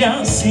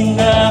muibya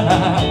singa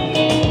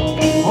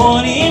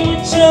ngoli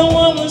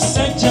muchawa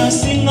musajja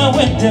singa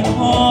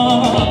weteko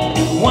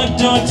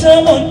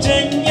wadota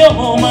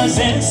mutenyo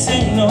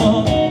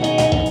mazenseno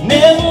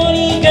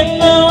nebuli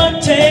gana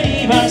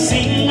wateri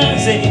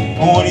basingaze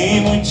ngoli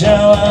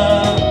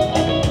muchawa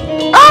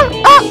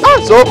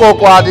soko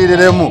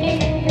kwadiremu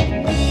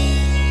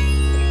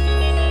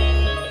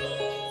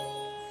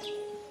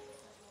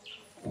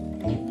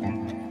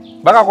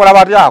bakakola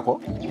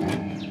batyako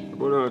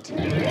Buloti.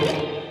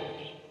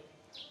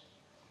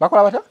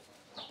 bakola batya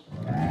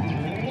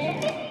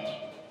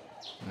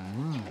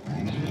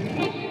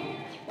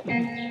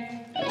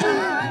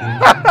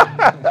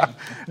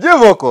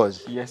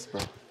Jivokos, Yes,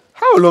 bro.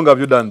 how long have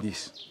you done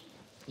this?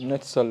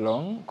 Not so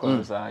long,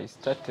 because I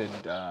started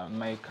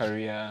my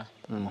career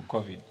on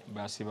COVID.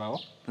 Basibao.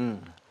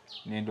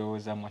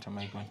 Nendowooza, what am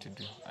I going to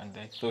do? And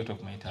I thought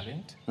of my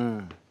talent.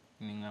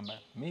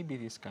 Maybe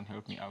this can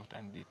help me out,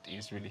 and it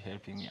is really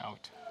helping me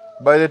out.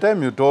 By the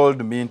time you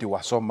told me nti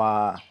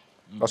wasoma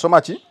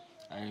chi?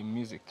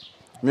 Music.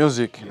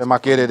 Music, Yes,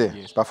 emakerere,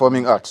 yes,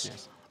 performing arts.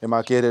 yes.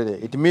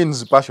 Emakerere. It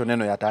means passion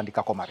eno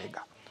yatandikako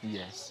mabega.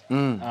 Yes.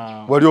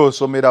 Wali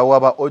osomera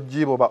waba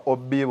ojibo ba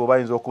obibo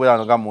bayinza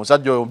okubeera nga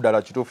musajja oyo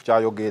ddala kituufu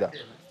kyayogera.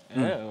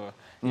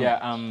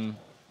 Yeah,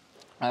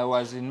 I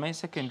was in my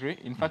secondary,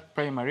 in fact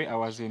primary, I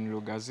was in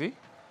Lugazi.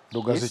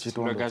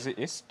 Lugazi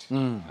East.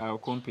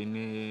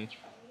 Company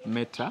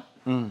Meta.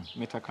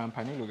 Meta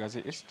company,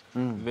 Lugazi East.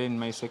 Then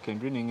my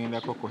secondary,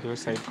 ningendako ku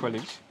Hillside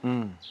College.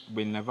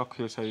 Benavako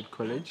Hillside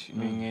College,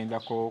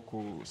 ningendako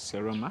ku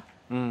Seroma.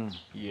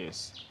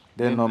 Yes.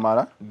 Then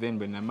nomala? Then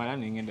benamala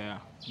ningenda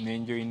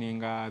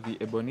nenjoyininga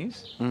the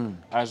Ebonies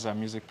as a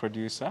music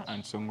producer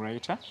and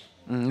songwriter.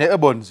 Ne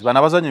Ebonies,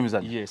 bana bazanye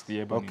emizanyo? Yes, the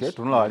Ebonies. Okay,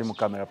 tunula wali mu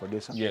camera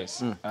producer. Yes,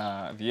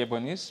 the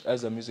Ebonies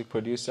as a music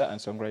producer and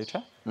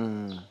songwriter.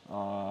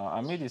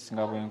 Amidis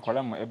nga bwe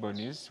nkola mu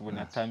Ebonies when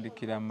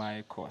natandikira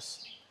my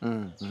course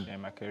at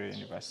Makerere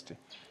University.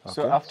 Okay.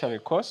 So after the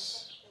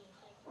course,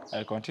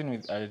 I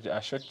continued with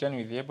a short journey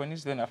with the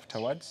Ebonies. Then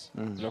afterwards,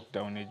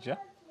 lockdown eja,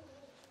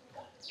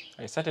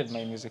 I started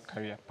my music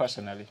career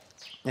personally.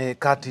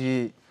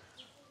 Kati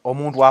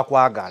omuntu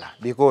akwagala,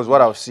 because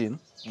what I've seen,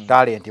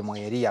 talent mu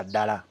area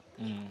ddala.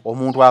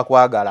 Omuntu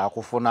akwagala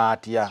akufuna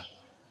atya.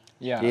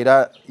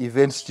 Era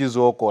events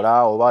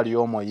kizokola oba ali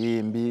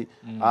omuyimbi.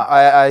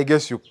 I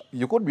guess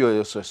you could be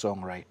also a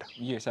songwriter.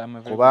 Yes, I'm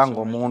a very kubanga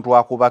omuntu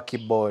akuba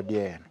keyboard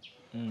eno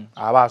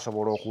aba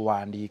asobola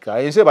okuwandiika.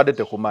 Ensi ebadde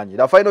tekumanyi.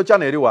 La final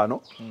channel eri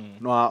wano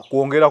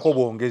kwongerako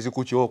bwongezi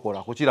ku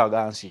kyokola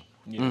kukiraga nsi.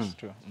 Yes,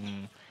 true.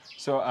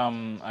 So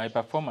I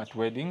perform at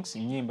weddings,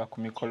 nyimba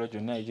ku mikolo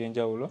gyonna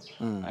egy'enjawulo.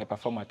 I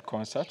perform at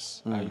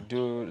concerts. I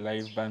do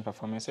live band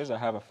performances. I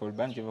have a full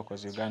band,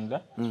 Jivokos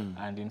Uganda.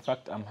 And in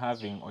fact, I'm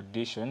having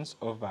auditions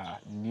over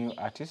new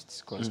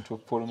artists because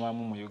tufuluma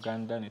mu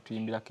Uganda ne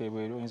tuyimbirako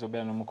ebweru. Oyinza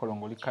obeera n'omukolo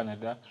ng'oli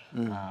Canada,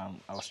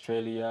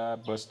 Australia,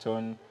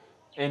 Boston,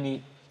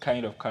 any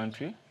kind of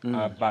country,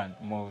 our band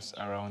moves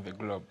around the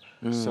globe.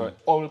 So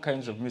all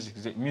kinds of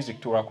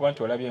music tour. Akuba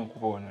nti olabye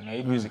enkuba ono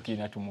naye music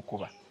ina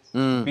tumukuba.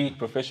 Be it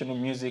professional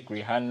music,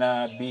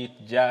 Rihanna, be it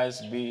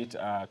jazz, be it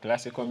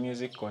classical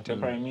music,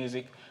 contemporary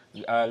music,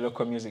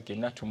 local music,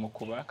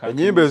 inatumukuba.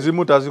 Enyimbe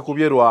ezimu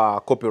tazikubye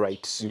lwa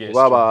copyrights.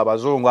 Kuba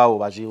abazungu abo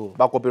bazibu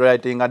ba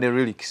copywriting and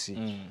lyrics.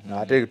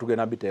 Ate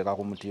tugenda biteeka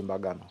ku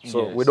mutimbagano.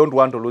 So we don't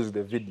want to lose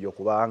the video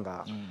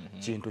kubanga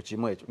kintu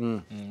kimwe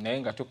ekyo.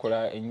 Naye nga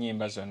tukola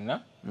ennyimba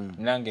zonna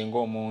nange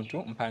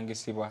ng'omuntu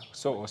mpangisibwa.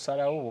 So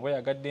osalawo bw'oba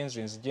yagadde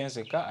nze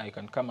nzijenzeka, I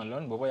can come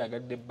alone. Bw'oba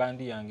yagadde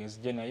bandi yange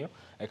nzije nayo,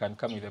 I can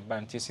come with a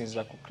band.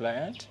 Kisinziira ku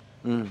client.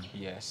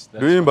 Yes.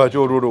 Luyimba ki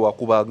olwolwo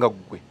wakubanga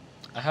gwe?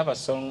 I have a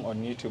song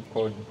on YouTube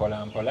called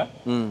Mpola Mpola.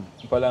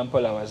 Mpola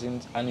Mpola was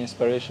an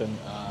inspiration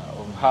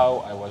of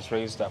how I was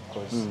raised up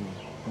because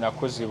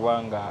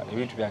nakuzibwa nga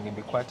ebintu byange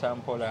bikwata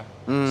mpola.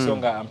 So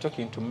nga I'm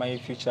talking to my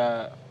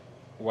future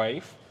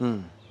wife.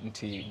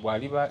 Nti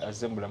bwaliba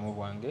azze mu bulamu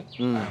bwange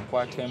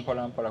ankwata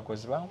mpola mpola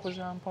kozi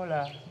bankuza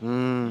mpola.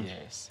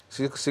 Yes.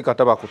 Si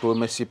kataba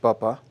kutuume si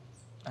papa.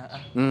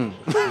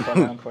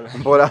 Mpola mpola.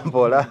 Mpola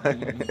mpola.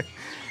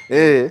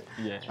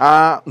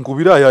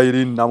 nkubira ya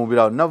Irene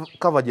namubira na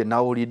cover je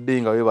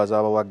nawulidde nga webaza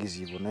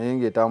abawagizibu naye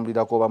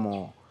ngetambulirako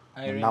bamu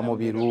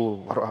namubiru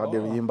ade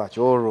yimba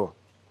choro.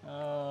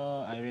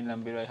 Irene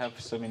Nambiru, I have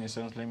so many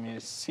songs. Let me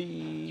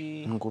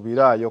see.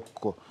 Nkubira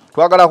yokko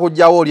twagala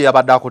kujjawo oli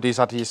abadde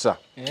akutisatisa.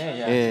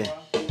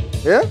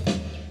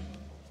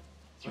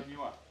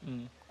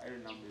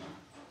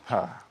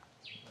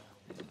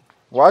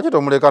 Waki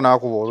tomuleka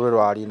nakuba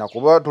olwero alina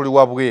kuba tuli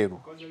wabweru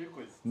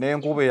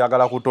n'enkuba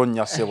eyagala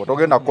kutonnya ssebo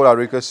togenda kukola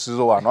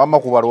rekesizo wano ama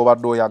kuba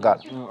lwobadde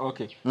oyagala.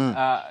 Okay.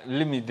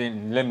 Let me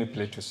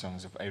play 2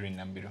 songs of Irene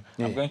Nambiru.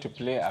 I'm going to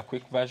play a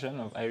quick version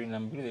of Irene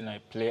Nambiru, then I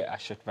play a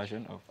short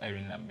version of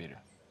Irene Nambiru.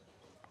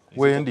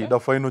 Wendy, the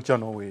final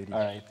channel way. All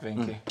right,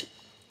 thank you.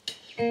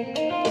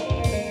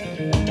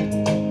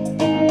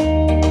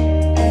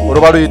 What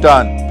about you,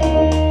 Dan?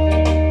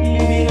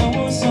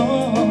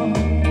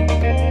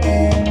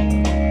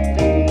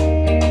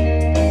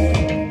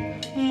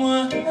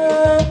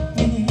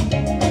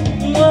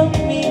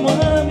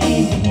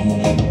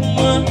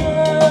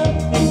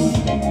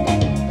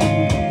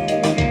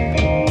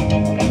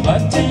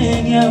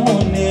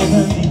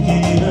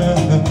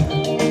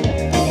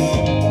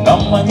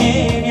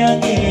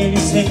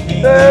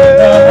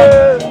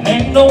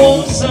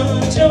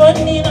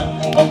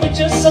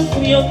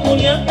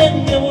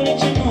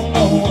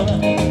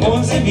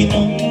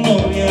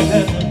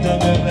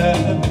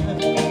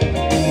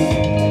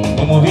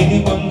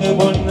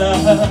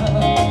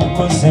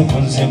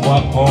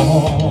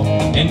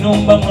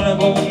 Enumba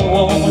mulago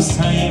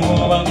omusayi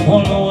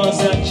wabakolo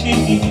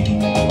wazaki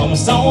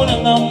omusawula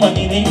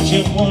ngamanire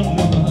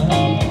ekikondo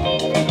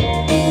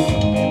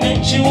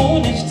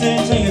ekiwunde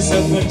kiteeteesa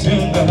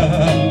kutunga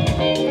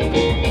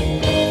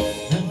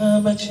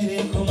nagamba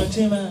kiri ku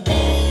mutima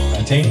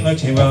ate nga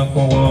kibaako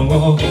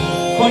wongo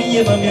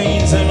konye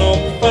bamyayinza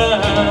n'okufa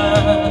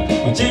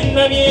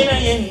kugenda byera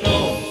yenno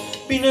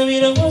bino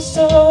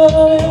birakoso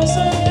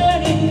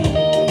byosayali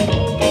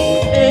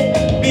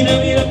bino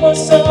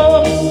birakoso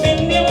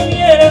bindimu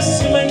byera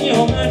simanyi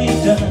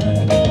omalidda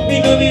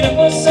bino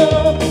birakoso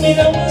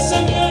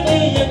byone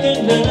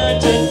yagenda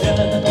natadda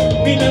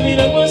bino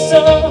birakoso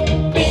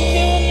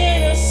bindimu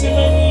byera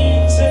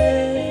simanyi nze.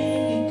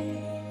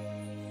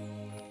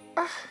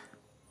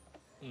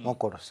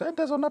 Mokoro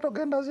sente zonna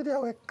togenda zirya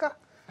wekka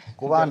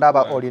kuba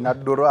ndaba olina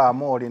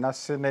duramu olina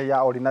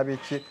seneya olina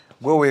biki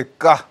gwe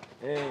wekka.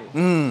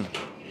 In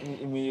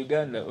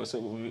Uganda also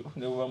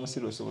never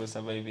musiro so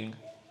surviving.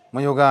 Mu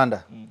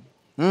Uganda?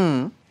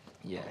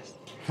 Yes.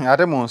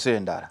 Ate mu nsi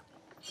endala?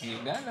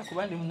 Uganda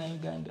kuba ndi muna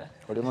Uganda.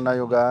 Oli muna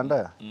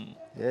Uganda?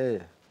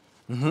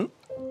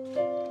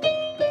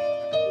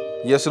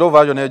 Yes, slow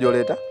version ejo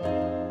leta.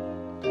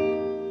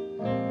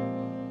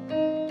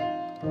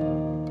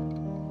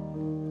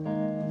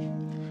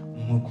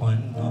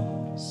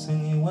 Mukwano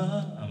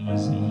sanyiwa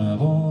amazima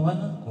boba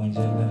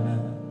kunjagala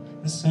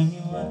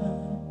sanyiwa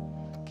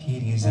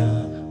kiriza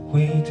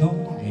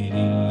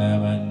kwetogerera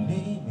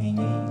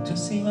bandemenye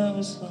tusiba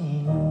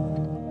busungu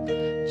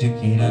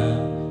jukira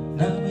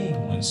nawe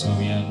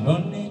munsobya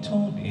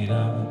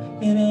nonetondera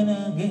era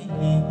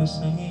nagende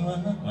kusanyiwa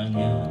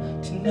manya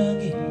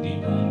tinagende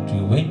muntu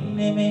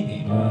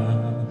wennemererwa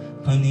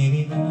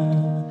panirira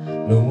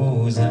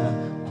lowooza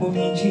ku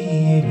bingi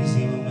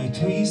ebizibu mwe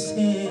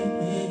tuyise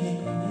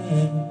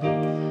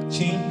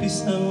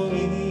chimpisa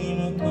mubiri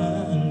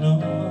mukwano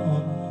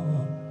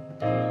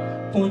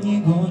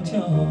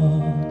Punyigotyo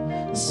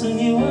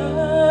sunyiwa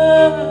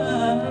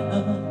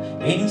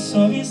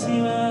ensobi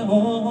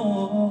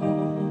sibaho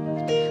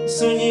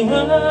sunyiwa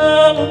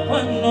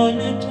mukwano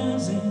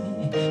netuze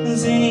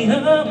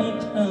nzira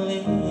mutale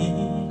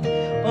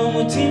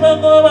omutima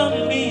goba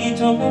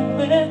mbito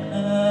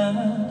kukweka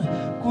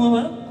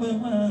kuba kwe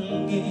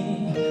wange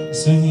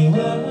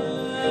sunyiwa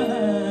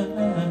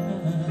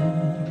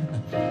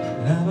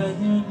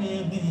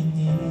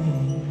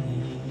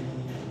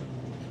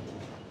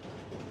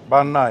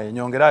Bannaye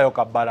nyongerayo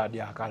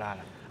kabaladi akalala.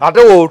 Ate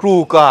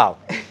wotuuka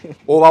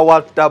oba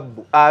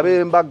watabu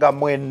abembaga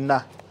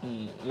mwenna.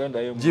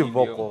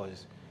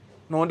 Vocals.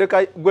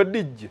 Nondeka gwe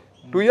DJ.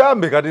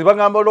 Tuyambe kati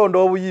bagamba londa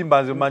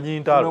obuyimba nze manyi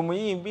ntalo. No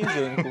muyimbi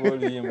nze nkuba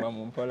oluyimba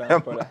mu mpola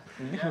mpola.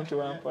 Ndi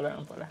mpola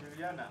mpola.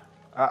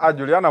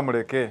 Juliana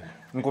muleke.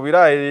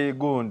 Nkubira eri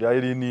gundi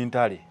eri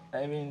nintale.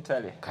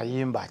 Ntale.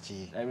 Kayimba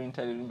ki?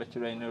 Ntale limba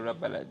kirayina lwa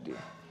baladi.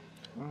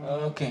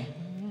 Okay.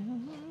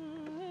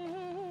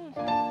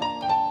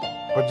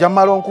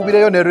 Ojamalo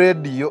nkubireyo ne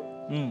radio.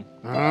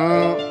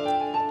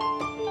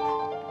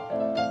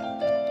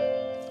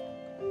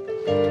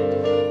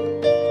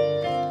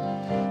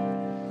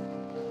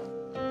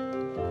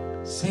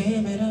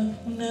 Sebera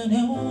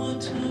nane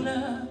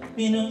watula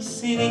bino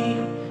siri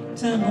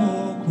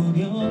tamo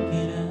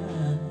kubyogera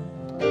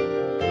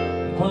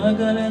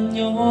kwagala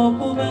nnyo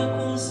okuba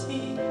ku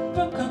nsi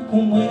paka ku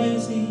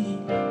mwezi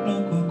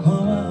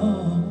n'okukomawo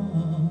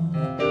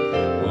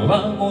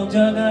obanga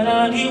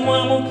onjagala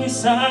liwa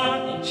mukisa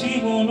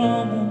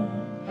ekibonomu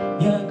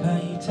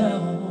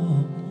yakayitawo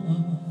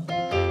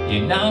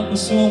yenna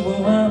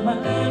kusumbuwa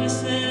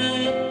amalesera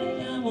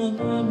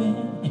yamugame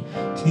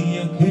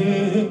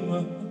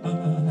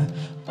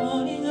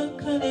Olinga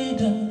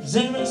kalenda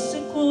zero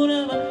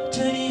sekuraba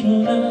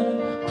teriruna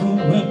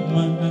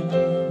kuwema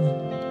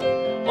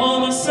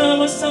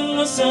Omasama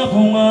sanga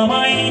sabunga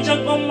maija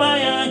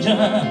kumayaja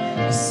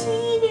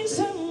Sibi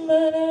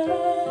zambara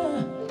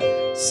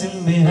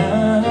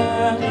Simbira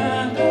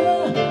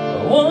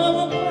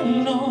Wawa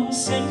kwano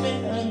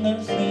Simbira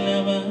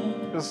ngafilaba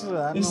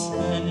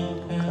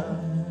Isanuka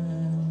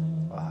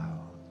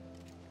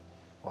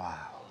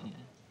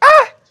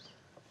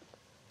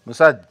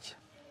Musajja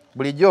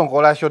bulijjo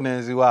nkola sho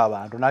nenziwa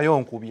abantu naye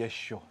onkubye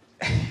sho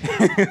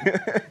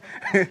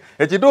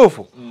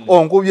ekituufu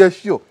onkubye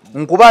sho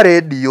nkuba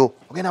rediyo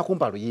ogenda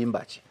kumpa luyimba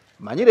ki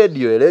manyi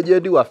rediyo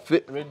elegendi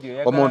waffe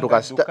omuntu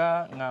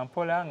kasita nga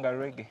mpola nga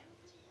reggae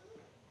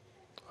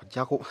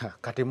ojjaku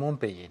kati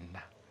mumpe yenna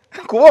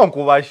kuba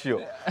onkuba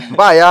sho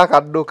mpaayo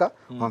akadduka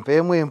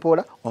ompeemu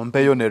empola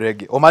ompeyo ne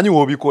reggae omanyi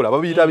woobikola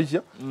babiyita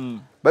bitya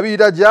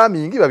babiyita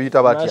jamming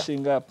babiyita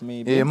batya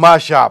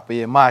mashup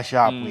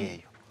eyo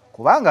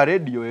kubanga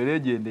radio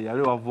elegende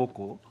yali wa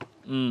vocal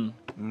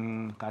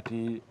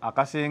kati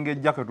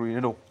akasengejja ke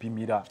tulina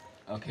okupimira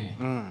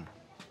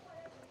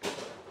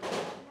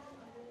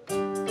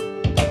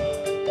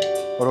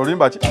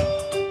olulimba ki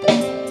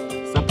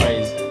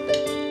surprise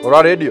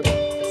olwa radio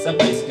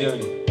surprise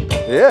theory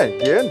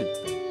gendi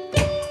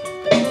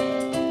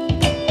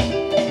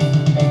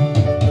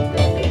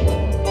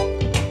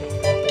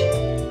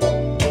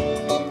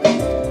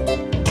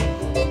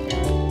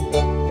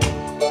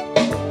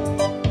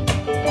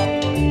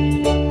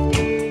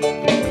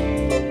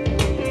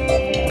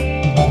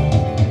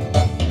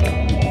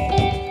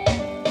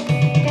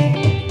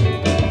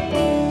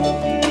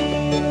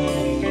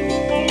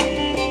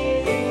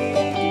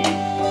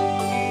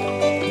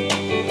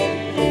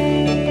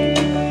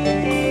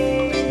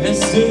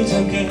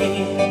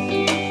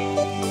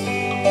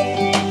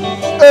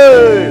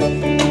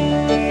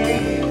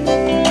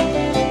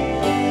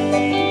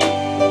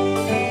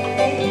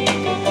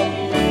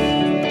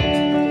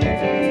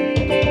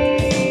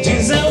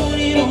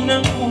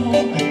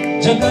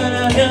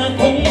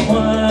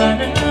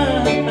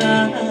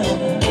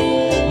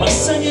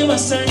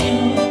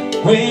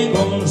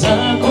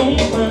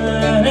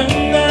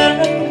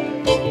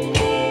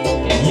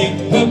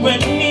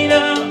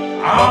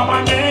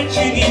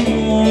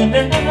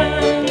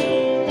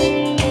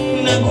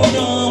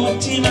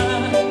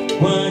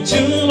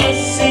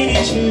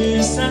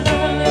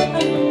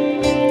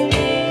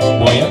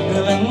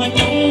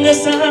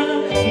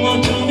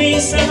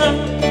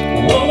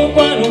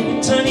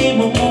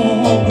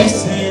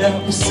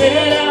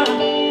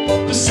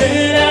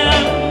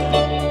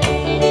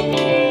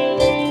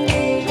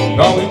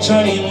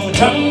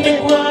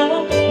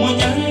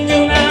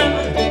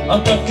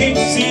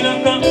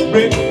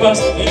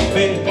breakfast in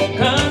bed,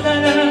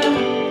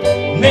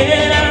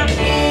 nera,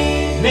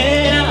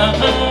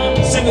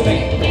 sympathy,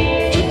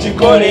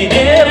 tuchikore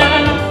nera,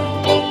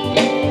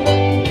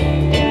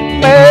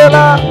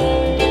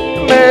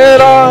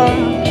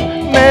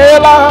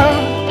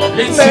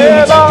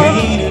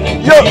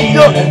 yo,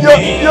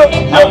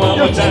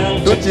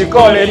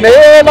 tuchikore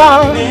nera,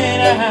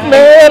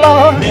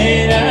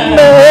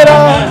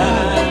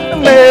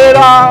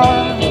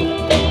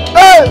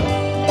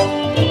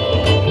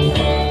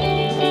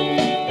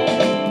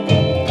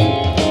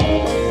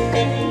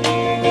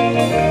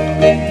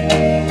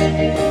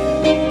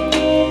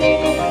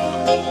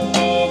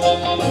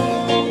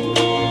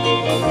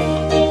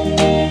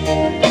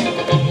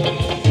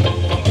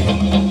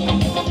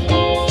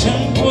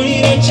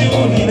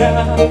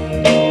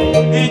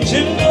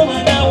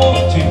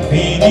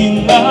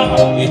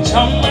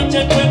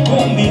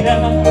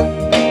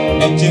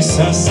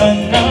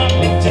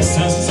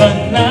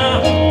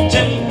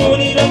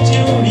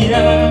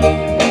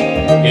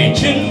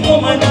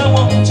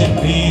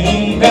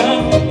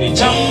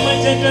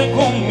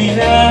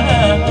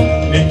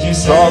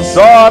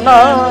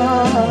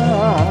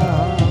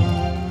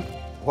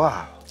 wow.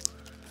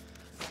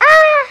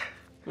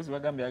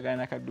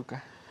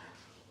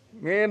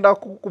 Ngenda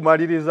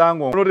kukumaliriza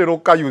ngo notero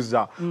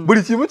okayuza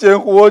buli kimu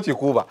kyenkuwa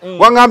okikuba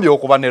wangambye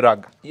okuba ne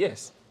raga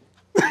yes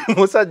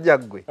musajja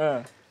gwe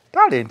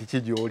talent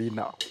kiji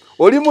olina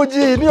oli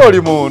mujini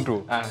oli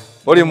muntu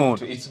oli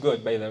muntu it's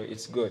good by the way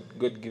it's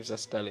God gives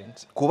us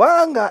talent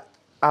kubanga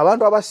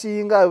abantu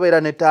abasinga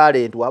beera ne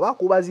talent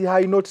wabakuba zi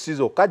high notes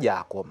zokka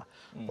gyakoma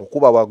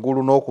okuba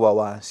waggulu n'okuba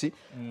wansi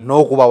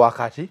n'okuba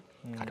wakati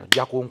kati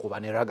ojja kunkuba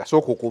ne raga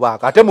so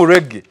kukuba ate mu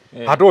reggae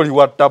ate oli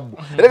wa tabbu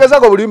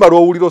eregezako bulimba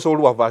lwowulira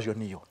osobola wa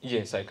version iyo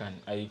yes I can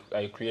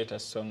I create a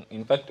song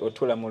in fact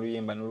otula mu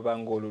luyimba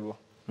n'olubanga olulwo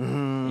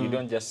you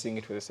don't just sing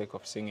it for the sake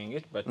of singing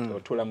it but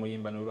otula mu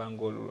luyimba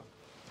n'olubanga olulwo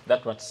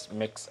that's what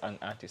makes an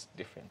artist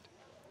different.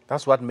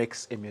 That's what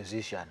makes a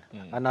musician.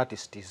 An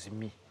artist is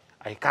me.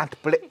 I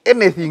can't play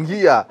anything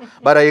here,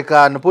 but I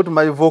can put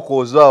my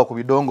vocals out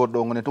kubidongo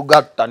dongo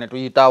netugatta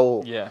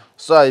netuyitawo. Yeah.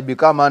 So I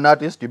become an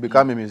artist, you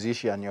become a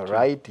musician, you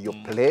write, you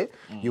play,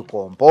 you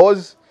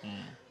compose.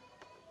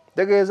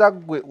 Tegeza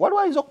gwe, what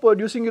was you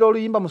producing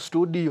oluyimba mu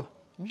studio?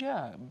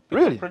 Yeah.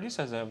 Really?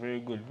 Producers are very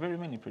good. Very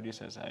many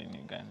producers are in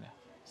Uganda.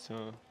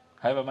 So,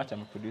 however much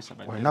I'm a producer,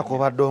 but Olinaku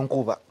obadde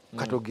onkuba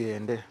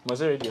katugende.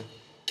 was it radio?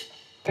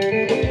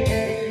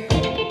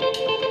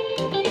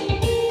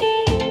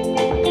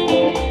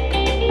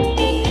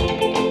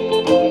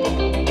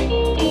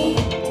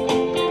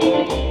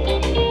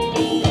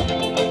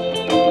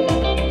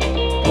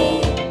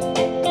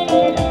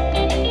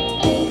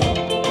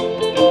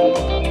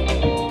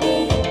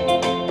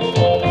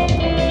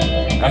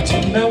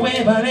 Katimba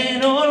webale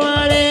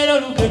n'olwaleero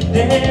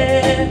lukedde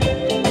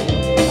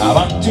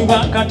abantu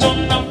ba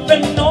Katonda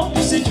ffenna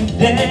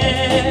tusitudde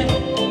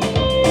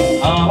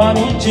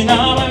abalungi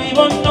n'ababi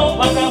bonna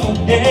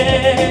bagabudde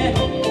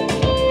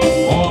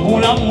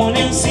obulamu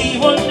n'ensi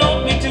bonna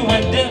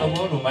bituwadde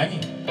obw'olumanyi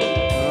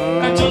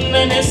Katonda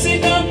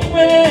n'essiga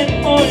ggwe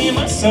oli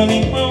masoli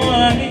ggwe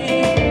wali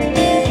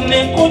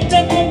n'ekutta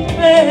ku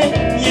ggwe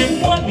ye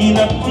mwami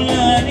na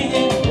pulaani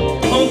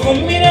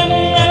onkummira mu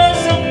ngalo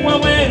zammwe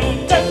bweru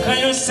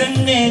ttakayo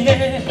sennenge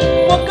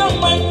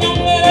mukama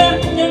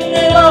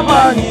nyongera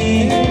amaanyi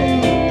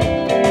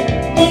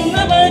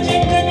bonna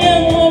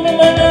bagikanyamu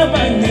obumala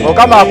bange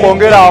Mukama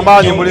akwongera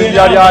amaanyi mu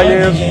linnya lya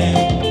Yesu.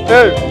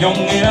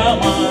 nyongera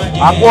amaanyi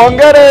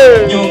Akwongere.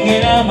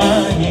 nyongera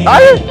amaanyi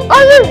Aye.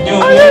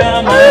 nyongera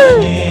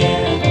amaanyi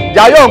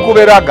Jayo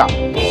nkuberaga.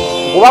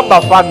 Kuba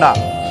Bafana.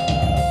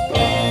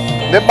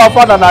 Ne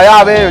Bafana naye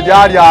abeeyo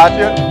gyali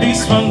atye.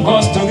 This one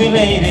goes to the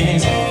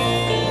ladies.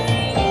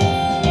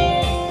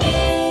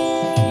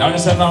 Now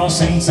this is now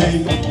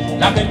sensei.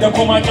 Now get the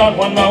come out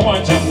one by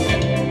one jump.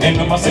 Then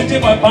the city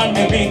by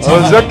Pande Beach.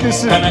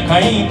 Ozekisi. Can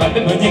Akayimba the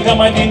Bodiga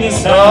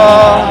Madinisa.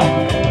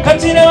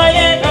 Katina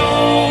Yeno.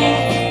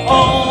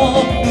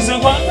 Oh, the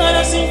one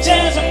that is in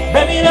change.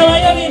 Baby, now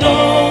I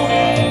know.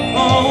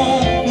 Oh,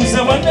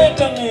 the one that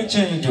can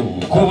change you.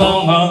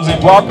 Kubanga, the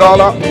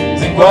Wagala.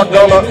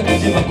 Wagala.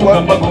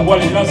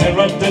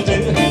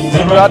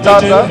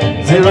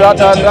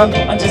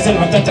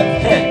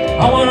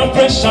 I want a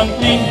fresh and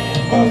clean,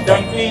 good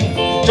and clean,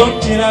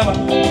 Jotilava.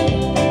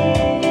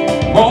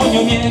 Bon,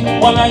 you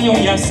while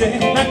I say,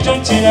 not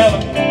Jotilava.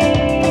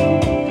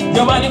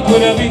 Your body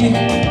could be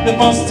the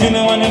first thing I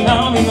want to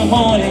know in the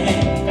morning.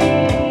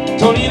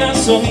 Tolina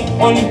so me,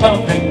 only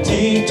perfect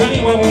tea, Tony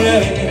Wabule,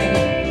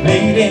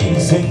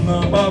 ladies in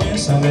my body,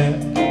 somewhere.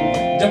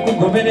 Jaku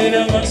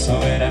goberera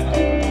ngasowera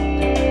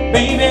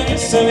baby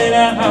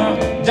sowera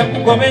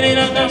jaku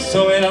goberera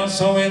ngasowera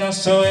sowera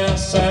sowera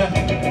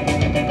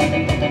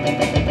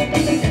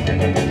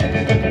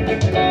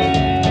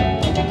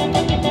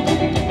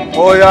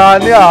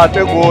Oyani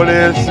ate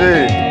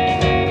golese.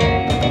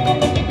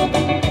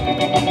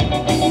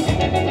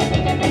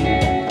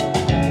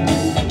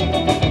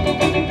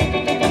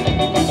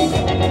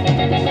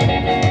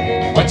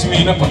 What you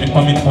mean up on it,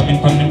 pump in a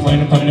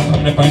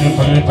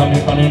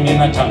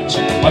touch.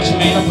 What you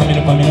mean up on it,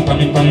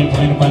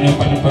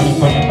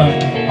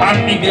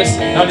 and me this,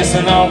 now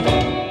listen now.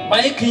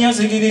 Mike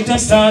Yazigita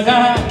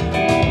Saga.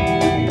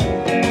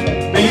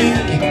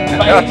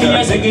 Mike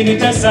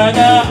Yazigita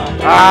Saga.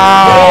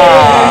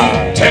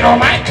 Teno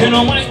Mike,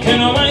 no Mike,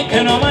 no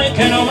Mike, no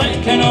Mike, no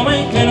Mike, no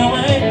Mike, no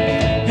Mike.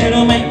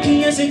 Teno Mike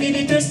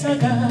Yazigita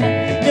Saga.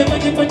 Never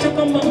did put up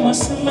on Mama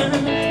Sama.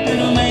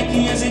 Teno Mike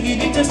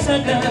Yazigita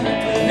Saga.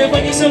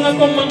 Never did song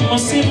on Mama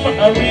Sima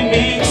a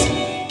remix.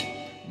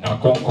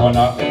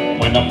 Nakonkona,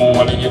 when I'm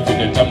more than you feel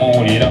the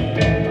Tamurida.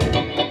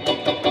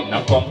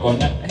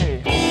 Nakonkona.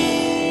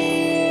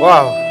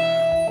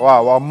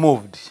 Wow, I'm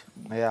moved.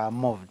 Yeah, I'm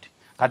moved.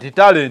 Kati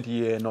talent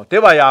yeno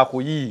teba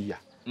yakuyiya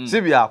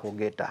si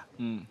byakugeta.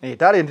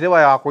 Talent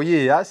teba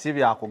yakuyiya si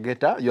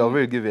byakugeta. You are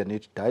very given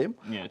it time.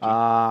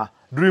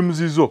 Dreams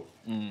izo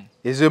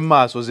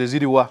ezemaso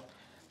zeziriwa.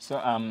 So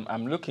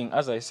I'm looking,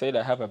 as I said,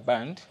 I have a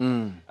band.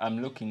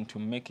 I'm looking to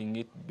making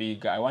it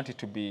big. I want it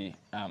to be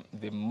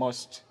the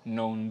most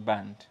known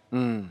band,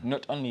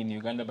 not only in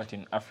Uganda but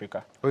in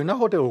Africa. In a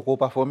hotel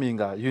performing,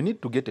 you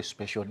need to get a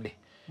special day.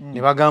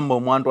 Nibagamba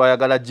omuntu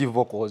ayagala G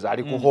vocals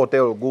ali ku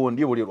hotel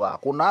gundi buli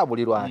lwakuna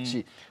buli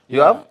lwaki.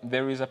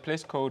 There is a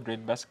place called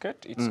Red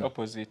Basket. It's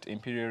opposite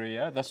Imperial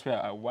Area. That's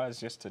where I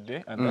was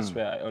yesterday, and that's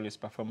where I always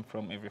perform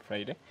from every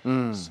Friday.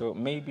 So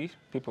maybe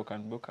people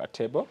can book a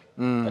table.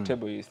 A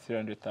table is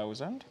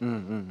 300,000.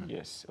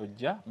 Yes,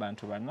 ojja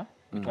bantu bana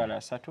mitwala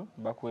 3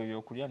 bakuwa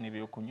ebyokulya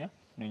n'ebyokunywa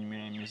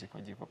n'onyumira music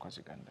wa G vocals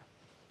Uganda.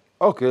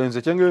 Okay,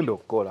 nze kyengenda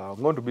okukola.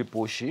 I'm going to be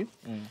pushy.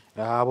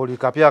 Buli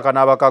kapya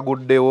kanaba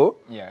kaguddewo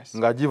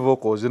nga G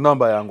vocals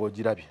number yange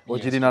ogirabye.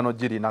 Ogirina no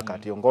girina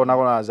kati. Ngona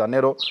kona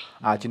zanero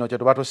kino kye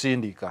tuba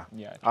tusindika.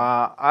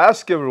 I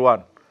ask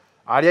everyone,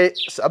 ali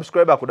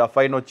subscriber ku the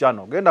final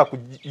channel. Genda ku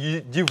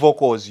G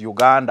vocals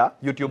Uganda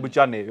YouTube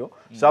channel yo.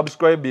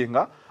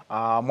 Subscribinga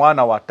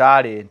mwana wa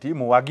talent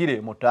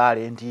muwagire mu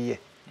talent ye.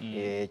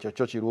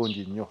 Ekyo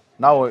kirungi nnyo.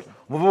 Nawe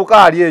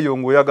muvubuka ali eyo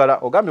ngoyagala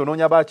ogambye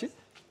onoonya baki?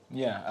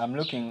 Yeah, I'm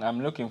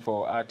looking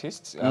for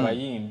artists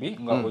abayimbi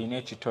nga oyina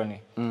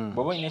ekitone.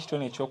 Bw'oba oyina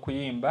ekitone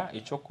eky'okuyimba,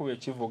 eky'okuba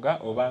ekivuga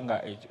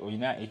obanga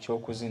oyina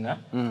eky'okuzina,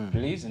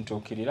 please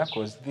ntuukirira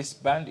cause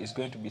this band is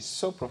going to be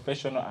so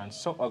professional and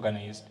so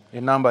organized.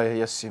 Enamba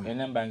y'essimu.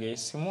 Enamba yange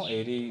y'essimu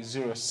eri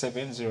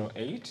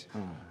 0708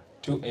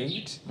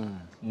 28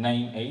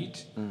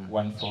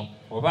 9814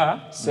 oba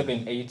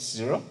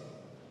 780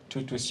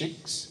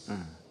 226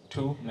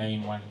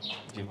 291.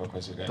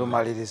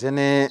 Tumalirize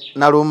ne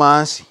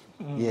Nalumansi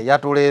ye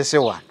yatuleese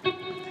wano.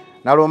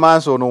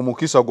 Nalumansi ono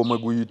omukisa gwe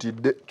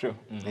guyitidde.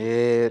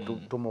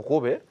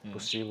 Tumukube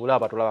tusiibule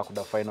abatulaba ku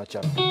the final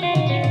channel.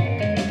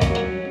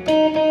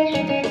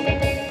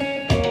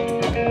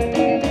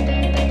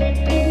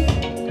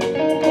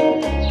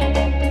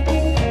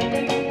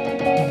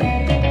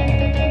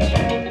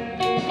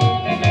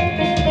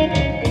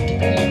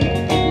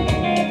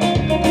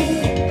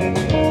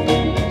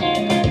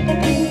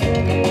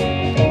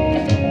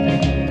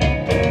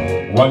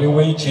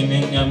 Waliwo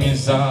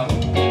ekinenyamiza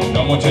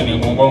n'omutwe ne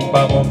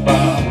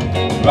gubobabobba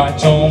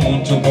lwaki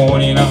omuntu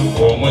gw'olina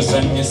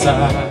ng'omuzannyisa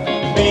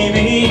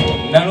baby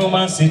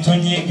Nalumansi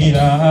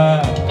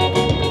tonyigira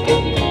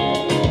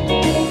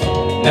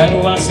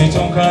Nalumansi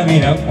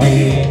tonkabira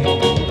gwe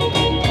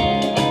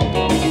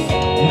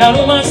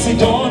Nalumansi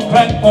don't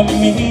cry for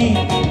me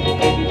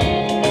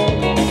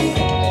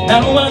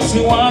Nalumansi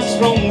what's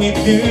wrong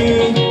with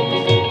you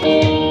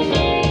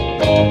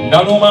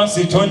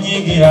Nalumansi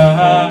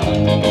tonyigira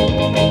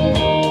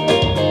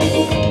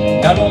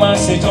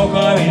Nalumansi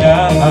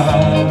tonkabira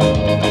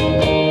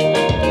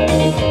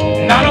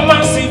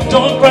Nalumansi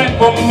don't cry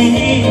for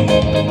me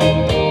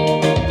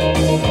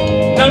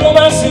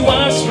Nalumansi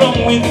what's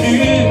wrong with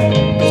you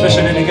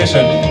Special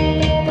dedication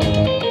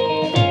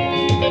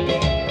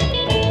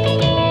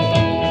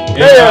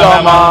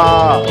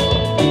Mama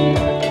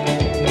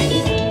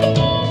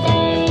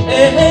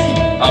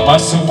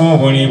Amasimu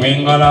buli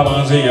bwengala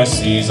banze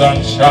yasiiza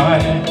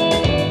nshine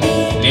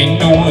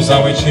Nindowooza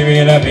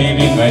wekibeera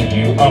baby nga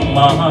you are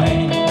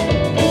mine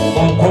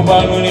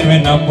Okuva luli lwe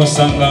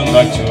nakusanga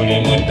nga tuli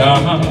mu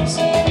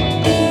dance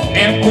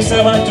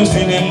Nenkusaba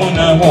tuzinemu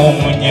nabo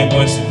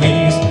omunyego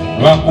please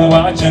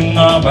Lwakuba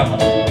kyeŋŋamba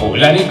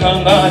olalika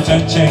nga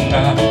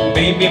kyakyenga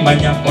Baby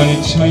manya buli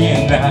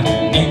kyoyenda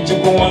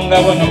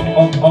Nekikuwanga bono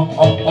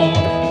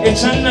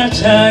Ekyana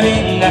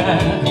kyalinga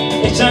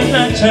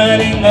Ekyana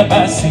kyalinga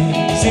basi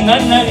Singa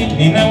nali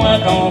nina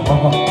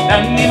wakawogo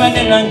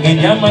Nandibadde nange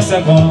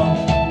ery'amasago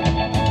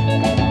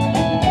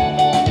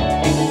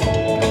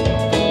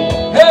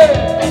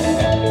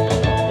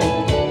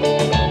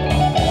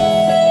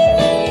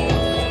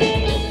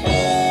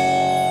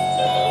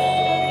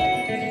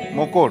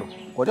Mokolo,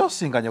 ojja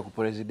kusisinkanya ku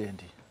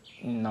president?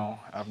 No,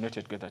 I've not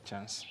yet got a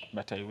chance,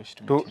 but I wish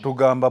to meet him.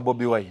 Tugamba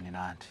Bobi Wine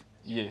nanti.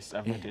 Yes,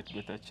 I've not yet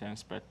got a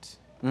chance, but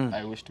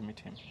I wish to meet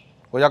him.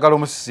 Oyagala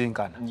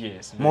omusisinkana?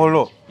 Yes.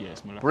 Molo.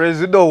 Yes, Molo.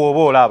 President woba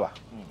olaba.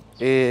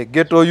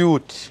 Ghetto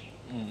youth.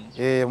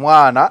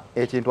 Mwana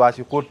ekintu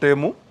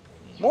akikuttemu.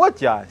 Muwe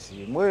chance,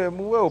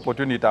 muwe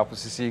opportunity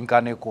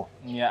akusisinkane.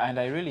 Yeah, and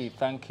I really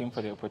thank him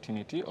for the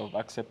opportunity of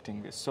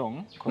accepting the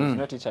song, because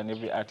not each and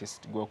every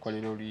artist go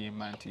kwaliroli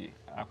manti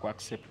aku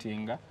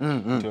accepting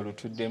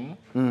to them.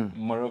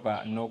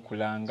 Moreover, no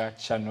kulanga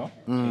channel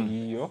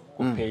yiyo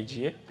ku page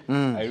ye.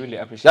 I really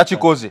appreciate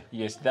that.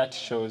 Yes, that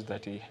shows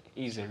that he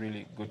is a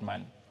really good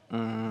man.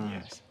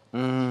 Yes.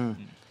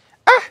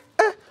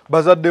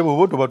 Bazadde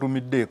bo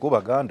tobatumiddeeko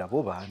baganda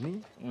bo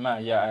baani?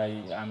 Yeah,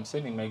 I'm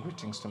sending my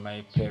greetings to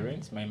my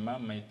parents, my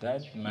mom, my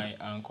dad, my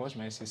uncles,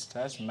 my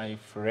sisters, my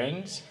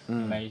friends,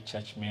 my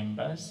church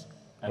members,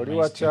 and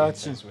my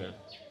students as well.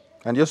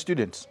 And your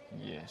students?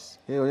 Yes.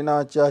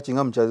 Olina church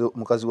nga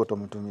mukazi wo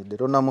tomutumidde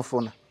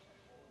tonnamufuna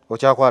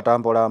okyakwata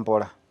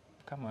mpola.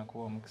 Kama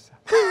kuwa mukisa.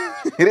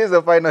 It is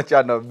the final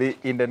channel. Be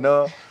in the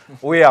know,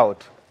 way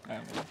out.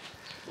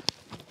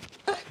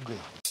 Good.